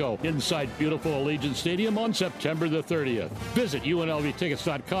Mexico inside beautiful Allegiant Stadium on September the 30th. Visit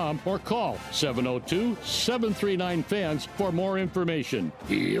UNLVtickets.com or call 702-739-FANS for more information.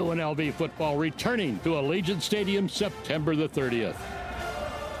 UNLV football returning to Allegiant Stadium September the 30th.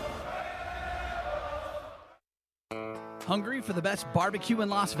 Hungry for the best barbecue in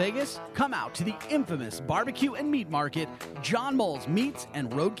Las Vegas? Come out to the infamous barbecue and meat market, John Moles Meats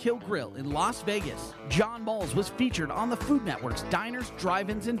and Roadkill Grill in Las Vegas. John Moles was featured on the Food Network's Diners,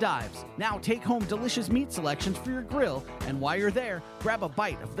 Drive-Ins, and Dives. Now take home delicious meat selections for your grill, and while you're there, grab a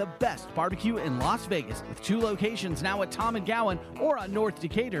bite of the best barbecue in Las Vegas. With 2 locations now at Tom and Gowan or on North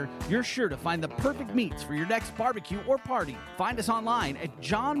Decatur, you're sure to find the perfect meats for your next barbecue or party. Find us online at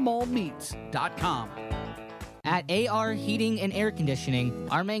johnmolemeats.com. At AR Heating and Air Conditioning,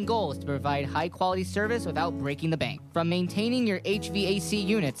 our main goal is to provide high-quality service without breaking the bank. From maintaining your HVAC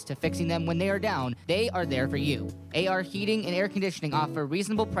units to fixing them when they are down, they are there for you. AR Heating and Air Conditioning offer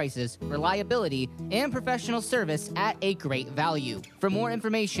reasonable prices, reliability, and professional service at a great value. For more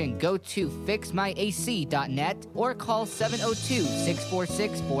information, go to fixmyac.net or call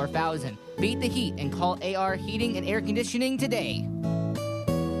 702-646-4000. Beat the heat and call AR Heating and Air Conditioning today.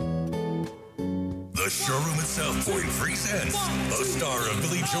 The showroom at South Point presents the star of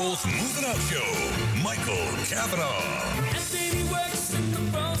Billy Joel's Moving Out Show, Michael Cavanaugh.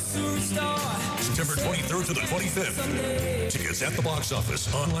 September 23rd to the 25th. Tickets at the box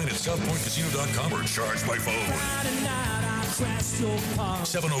office, online at southpointcasino.com or charged by phone.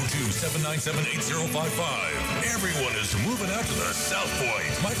 702-797-8055. Everyone is moving out to the South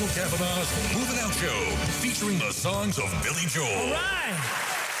Point. Michael Cavanaugh's Moving Out Show, featuring the songs of Billy Joel. All right.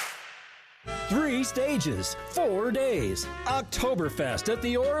 3 stages, 4 days. Oktoberfest at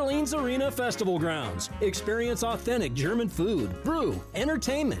the Orleans Arena Festival Grounds. Experience authentic German food, brew,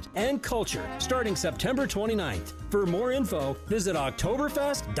 entertainment, and culture starting September 29th. For more info, visit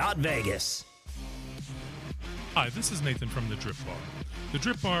Oktoberfest.Vegas. Hi, this is Nathan from the Drip Bar. The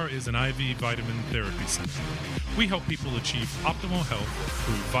Drip Bar is an IV vitamin therapy center. We help people achieve optimal health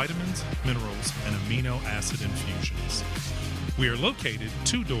through vitamins, minerals, and amino acid infusions. We are located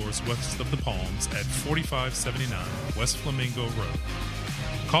 2 doors west of the Palms at 4579 West Flamingo Road.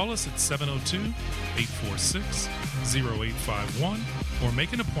 Call us at 702-846-0851 or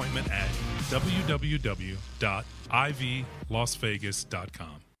make an appointment at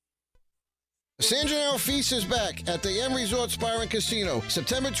www.ivlasvegas.com. The San Gennaro Feast is back at the M Resort Spa and Casino,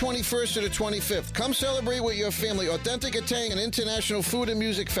 September 21st to the 25th. Come celebrate with your family Authentic Italian International Food and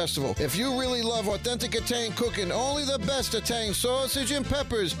Music Festival. If you really love authentic Italian cooking, only the best Italian sausage and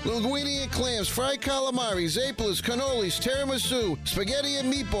peppers, linguine and clams, fried calamari, zappalas, cannolis, tiramisu, spaghetti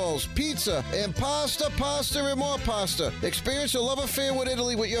and meatballs, pizza, and pasta, and more pasta. Experience a love affair with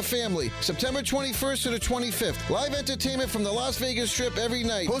Italy with your family. September 21st to the 25th. Live entertainment from the Las Vegas Strip every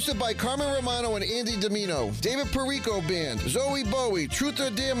night. Hosted by Carmen Romano and Andy Domino. David Perico Band, Zoe Bowie,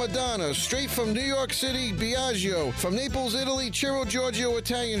 Truther Dear Madonna, straight from New York City, Biagio, from Naples, Italy, Ciro Giorgio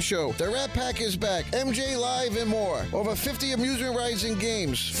Italian Show. The Rat Pack is back, MJ Live and more. Over 50 amusement rides and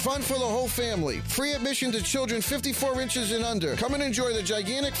games. Fun for the whole family. Free admission to children 54 inches and under. Come and enjoy the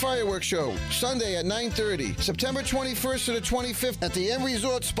gigantic fireworks show. Sunday at 9:30. September 21st to the 25th at the M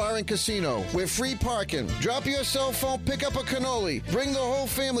Resort Spa and Casino with free parking. Drop your cell phone, pick up a cannoli. Bring the whole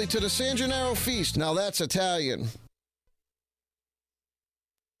family to the San Gennaro Feast. Now that's Italian.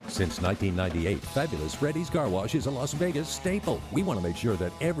 Since 1998, Fabulous Freddy's Car Wash is a Las Vegas staple. We want to make sure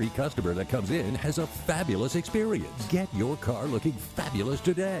that every customer that comes in has a fabulous experience. Get your car looking fabulous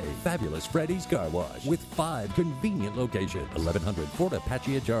today. Fabulous Freddy's Car Wash with 5 convenient locations. 1100 Fort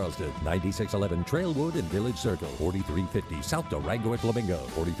Apache at Charleston, 9611 Trailwood and Village Circle, 4350 South Durango at Flamingo,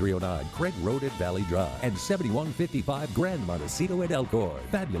 4309 Craig Road at Valley Drive, and 7155 Grand Montecito at Elkhorn.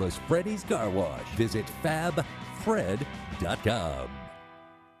 Fabulous Freddy's Car Wash. Visit fabfred.com.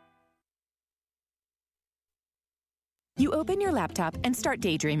 You open your laptop and start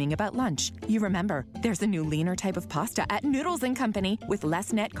daydreaming about lunch. You remember, there's a new leaner type of pasta at Noodles & Company with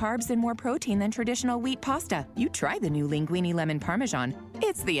less net carbs and more protein than traditional wheat pasta. You try the new Linguine Lemon Parmesan.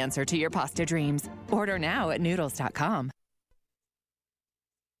 It's the answer to your pasta dreams. Order now at noodles.com.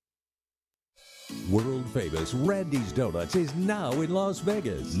 World famous Randy's Donuts is now in Las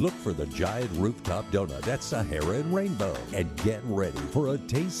Vegas. Look for the giant rooftop donut at Sahara and Rainbow and get ready for a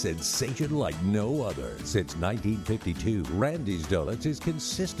taste sensation like no other. Since 1952, Randy's Donuts is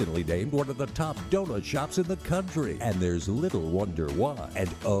consistently named one of the top donut shops in the country. And there's little wonder why.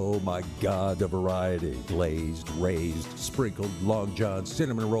 And oh my God, the variety. Glazed, raised, sprinkled, Long Johns,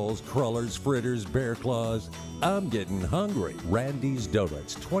 cinnamon rolls, crullers, fritters, bear claws. I'm getting hungry. Randy's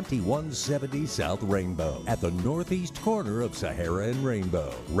Donuts, 2170 South Rainbow, at the northeast corner of Sahara and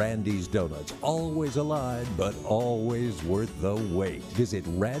Rainbow. Randy's Donuts, always alive, but always worth the wait. Visit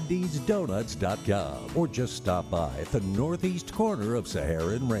randysdonuts.com or just stop by at the northeast corner of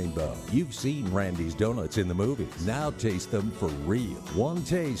Sahara and Rainbow. You've seen Randy's Donuts in the movies. Now taste them for real. One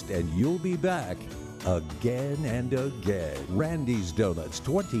taste and you'll be back again and again. Randy's Donuts,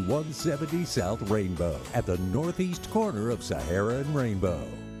 2170 South Rainbow, at the northeast corner of Sahara and Rainbow.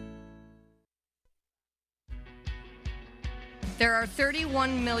 There are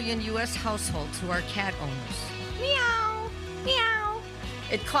 31 million U.S. households who are cat owners. Meow, meow.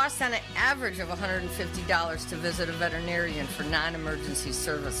 It costs on an average of $150 to visit a veterinarian for non-emergency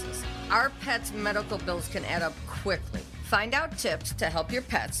services. Our pets' medical bills can add up quickly. Find out tips to help your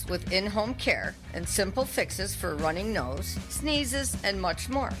pets with in-home care and simple fixes for running nose, sneezes, and much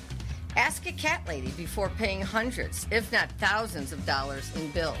more. Ask a cat lady before paying hundreds, if not thousands of dollars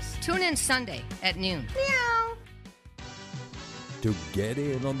in bills. Tune in Sunday at noon. Meow. To get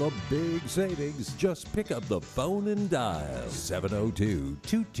in on the big savings, just pick up the phone and dial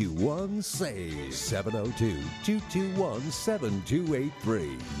 702-221-SAVE,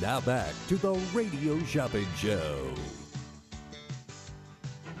 702-221-7283. Now back to the Radio Shopping Show.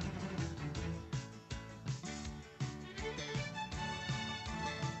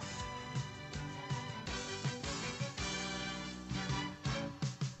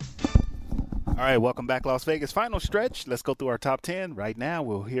 All right, welcome back, Las Vegas. Final stretch. Let's go through our top 10. Right now,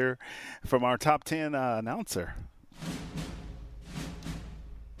 we'll hear from our top 10 announcer.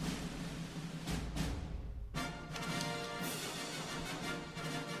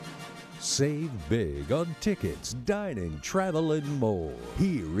 Save big on tickets, dining, travel, and more.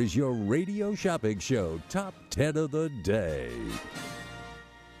 Here is your radio shopping show top 10 of the day.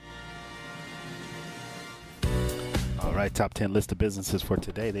 All right, top 10 list of businesses for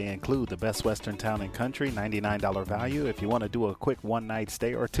today. They include the Best Western Town and Country, $99 value. If you want to do a quick one-night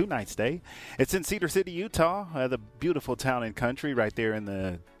stay or two-night stay, it's in Cedar City, Utah, the beautiful town and country right there in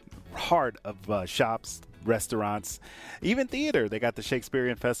the heart of shops, restaurants, even theater. They got the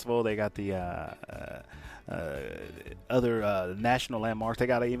Shakespearean Festival. They got the other national landmarks. They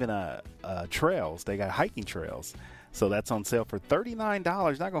got even trails. They got hiking trails. So that's on sale for $39.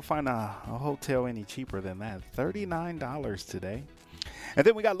 Not going to find a hotel any cheaper than that. $39 today. And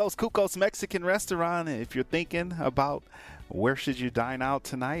then we got Los Cucos Mexican Restaurant. If you're thinking about where should you dine out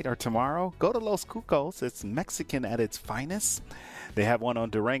tonight or tomorrow, go to Los Cucos. It's Mexican at its finest. They have one on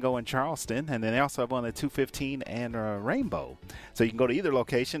Durango and Charleston, and then they also have one at 215 and Rainbow. So you can go to either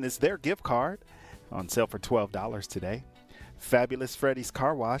location. It's their gift card on sale for $12 today. Fabulous Freddy's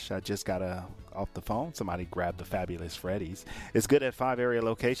Car Wash. I just got off the phone. Somebody grabbed the Fabulous Freddy's. It's good at 5 area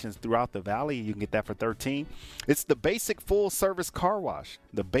locations throughout the valley. You can get that for $13. It's the basic full-service car wash.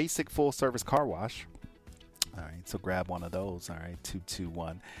 The basic full-service car wash. All right, so grab one of those. All right,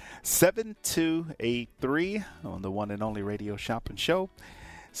 221-7283 on the one and only Radio Shopping Show.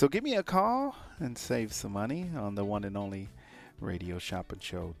 So give me a call and save some money on the one and only Radio Shopping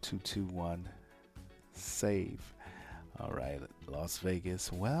Show, 221-SAVE. All right, Las Vegas.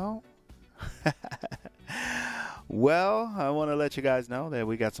 Well, I want to let you guys know that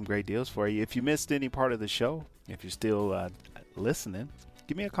we got some great deals for you. If you missed any part of the show, if you're still listening,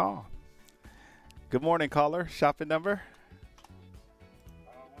 give me a call. Good morning, caller. Shopping number?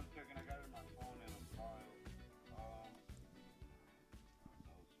 1 second, I got it in my phone and I'm file.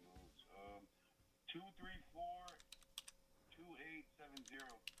 234-2870.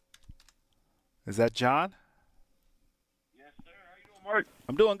 Is that John? Yes, sir. How you doing, Mark?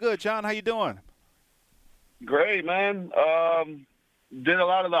 I'm doing good, John. How you doing? Great, man. Did a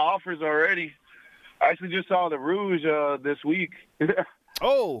lot of the offers already. I actually just saw the Rouge this week.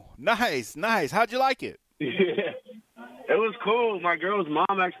 Oh, nice. How'd you like it? Yeah, it was cool. My girl's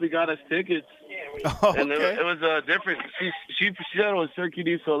mom actually got us tickets. Oh, and okay. it was different. She said it was Cirque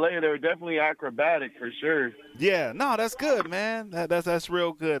du Soleil. They were definitely acrobatic for sure. Yeah, no, that's good, man. That's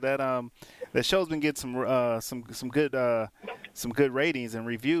real good. That show's been getting some good ratings and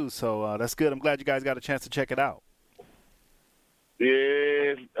reviews. So that's good. I'm glad you guys got a chance to check it out.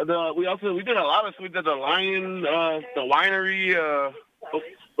 Yeah, we did a lot of. We did the Lion, the winery.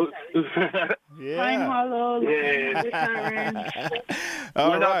 Yeah.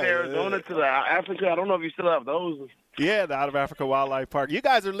 Went out to Arizona to the Africa. I don't know if you still have those. Yeah, the Out of Africa Wildlife Park. You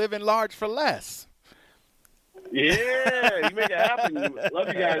guys are living large for less. Yeah, you make it happen. Love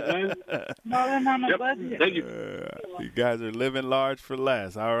you guys, man. No, they're not my budget. Thank you. You guys are living large for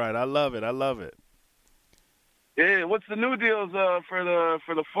less. All right, I love it. Yeah, what's the new deals for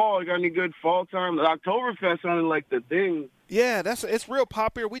the fall? You got any good fall time? The Oktoberfest sounded like the thing. Yeah, it's real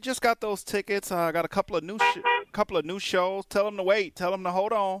popular. We just got those tickets. I got a couple of new shows. Tell them to wait. Tell them to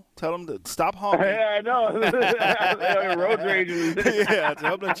hold on. Tell them to stop honking. Yeah, I know. Road raging. Yeah,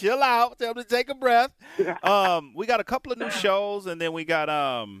 tell them to chill out. Tell them to take a breath. We got a couple of new shows, and then we got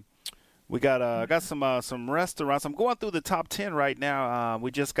some restaurants. I'm going through the top 10 right now.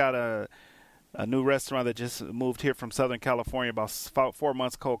 We just got a new restaurant that just moved here from Southern California about 4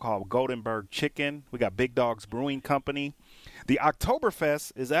 months ago called Goldenberg Chicken. We got Big Dogs Brewing Company. The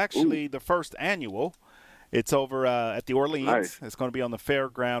Oktoberfest is actually the first annual. It's over at the Orleans. Nice. It's going to be on the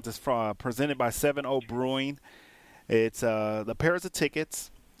fairgrounds. It's presented by 7-0 Brewing. It's the pairs of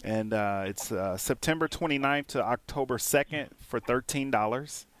tickets, and it's September 29th to October 2nd for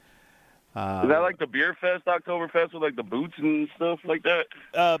 $13. Is that like the Beer Fest, Oktoberfest, with like the boots and stuff like that?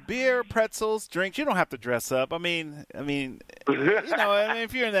 Beer, pretzels, drinks. You don't have to dress up. I mean,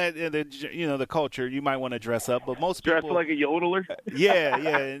 if you're in the culture, you might want to dress up. But most people dress like a yodeler.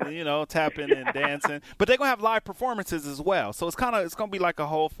 Yeah, tapping and dancing. But they're gonna have live performances as well. So it's gonna be like a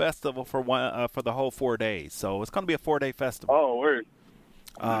whole festival for the whole 4 days. So it's gonna be a 4-day festival. Oh, word.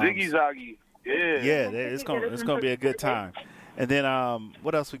 Ziggy Zaggy. Yeah. It's gonna be a good time. And then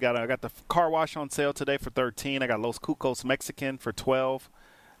what else we got? I got the car wash on sale today for $13. I got Los Cucos Mexican for $12.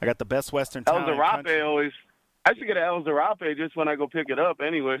 I got the Best Western Town and Country. Always. I should get an El Zarape just when I go pick it up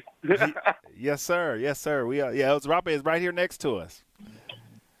anyway. Yes, sir. El Zarape is right here next to us.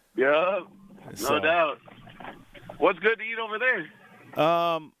 Yeah, no doubt. What's good to eat over there?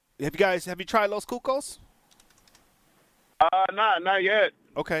 Have you tried Los Cucos? Not yet.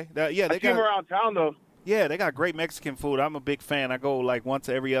 Okay. They came around town though. Yeah, they got great Mexican food. I'm a big fan. I go like once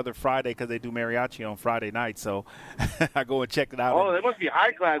every other Friday because they do mariachi on Friday night. So I go and check it out. Oh, they must be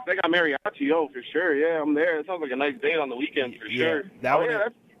high class. They got mariachi, for sure. Yeah, I'm there. It sounds like a nice date on the weekend for sure. That one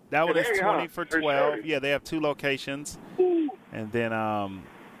is area, 20 for 12. sure. Yeah, they have 2 locations. And then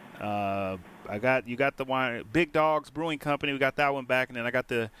you got the one Big Dogs Brewing Company. We got that one back, and then I got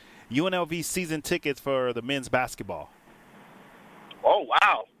the UNLV season tickets for the men's basketball. Oh,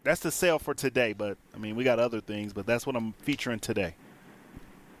 wow. That's the sale for today, but, I mean, we got other things, but that's what I'm featuring today.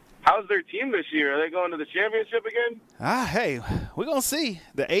 How's their team this year? Are they going to the championship again? Hey, we're going to see.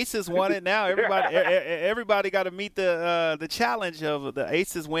 The Aces won it now. Everybody got to meet the challenge of the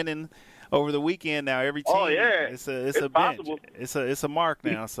Aces winning over the weekend now. Every team. Oh, yeah. It's a bench. possible. It's a mark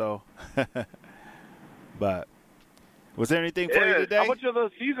now, so. But was there anything for you today? How much are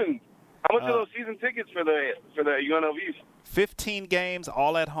those season tickets for the UNLVs? 15 games,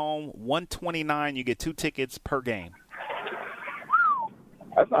 all at home, $129. You get 2 tickets per game.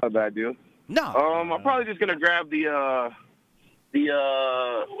 That's not a bad deal. No. I'm probably just gonna grab the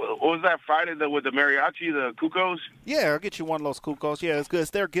what was that Friday with the mariachi, the Cucos? Yeah, I'll get you one of those Cucos. Yeah, it's good.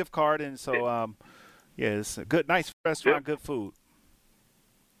 It's their gift card, and so it's a good, nice restaurant, good food.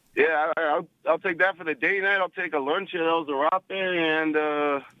 Yeah, I'll take that for the day night. I'll take a lunch at El Zarape and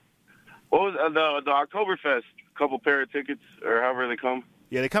what was the Oktoberfest? Couple pair of tickets or however they come.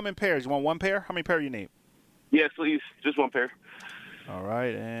 Yeah, they come in pairs. You want one pair? How many pair you need? Yes, please. Just one pair. All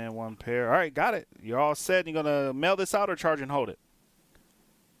right, and one pair. All right, got it. You're all set. You gonna mail this out or charge and hold it?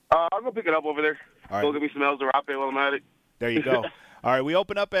 I'll go pick it up over there. All right. Go get me some El Zarape while I'm at it. There you go. All right, we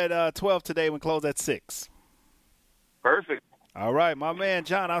open up at 12 today. We close at 6. Perfect. All right, my man,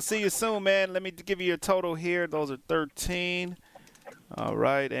 John. I'll see you soon, man. Let me give you your total here. Those are 13. All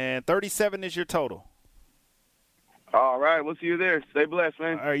right, and 37 is your total. All right, we'll see you there. Stay blessed,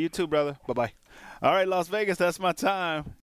 man. All right, you too, brother. Bye-bye. All right, Las Vegas, that's my time.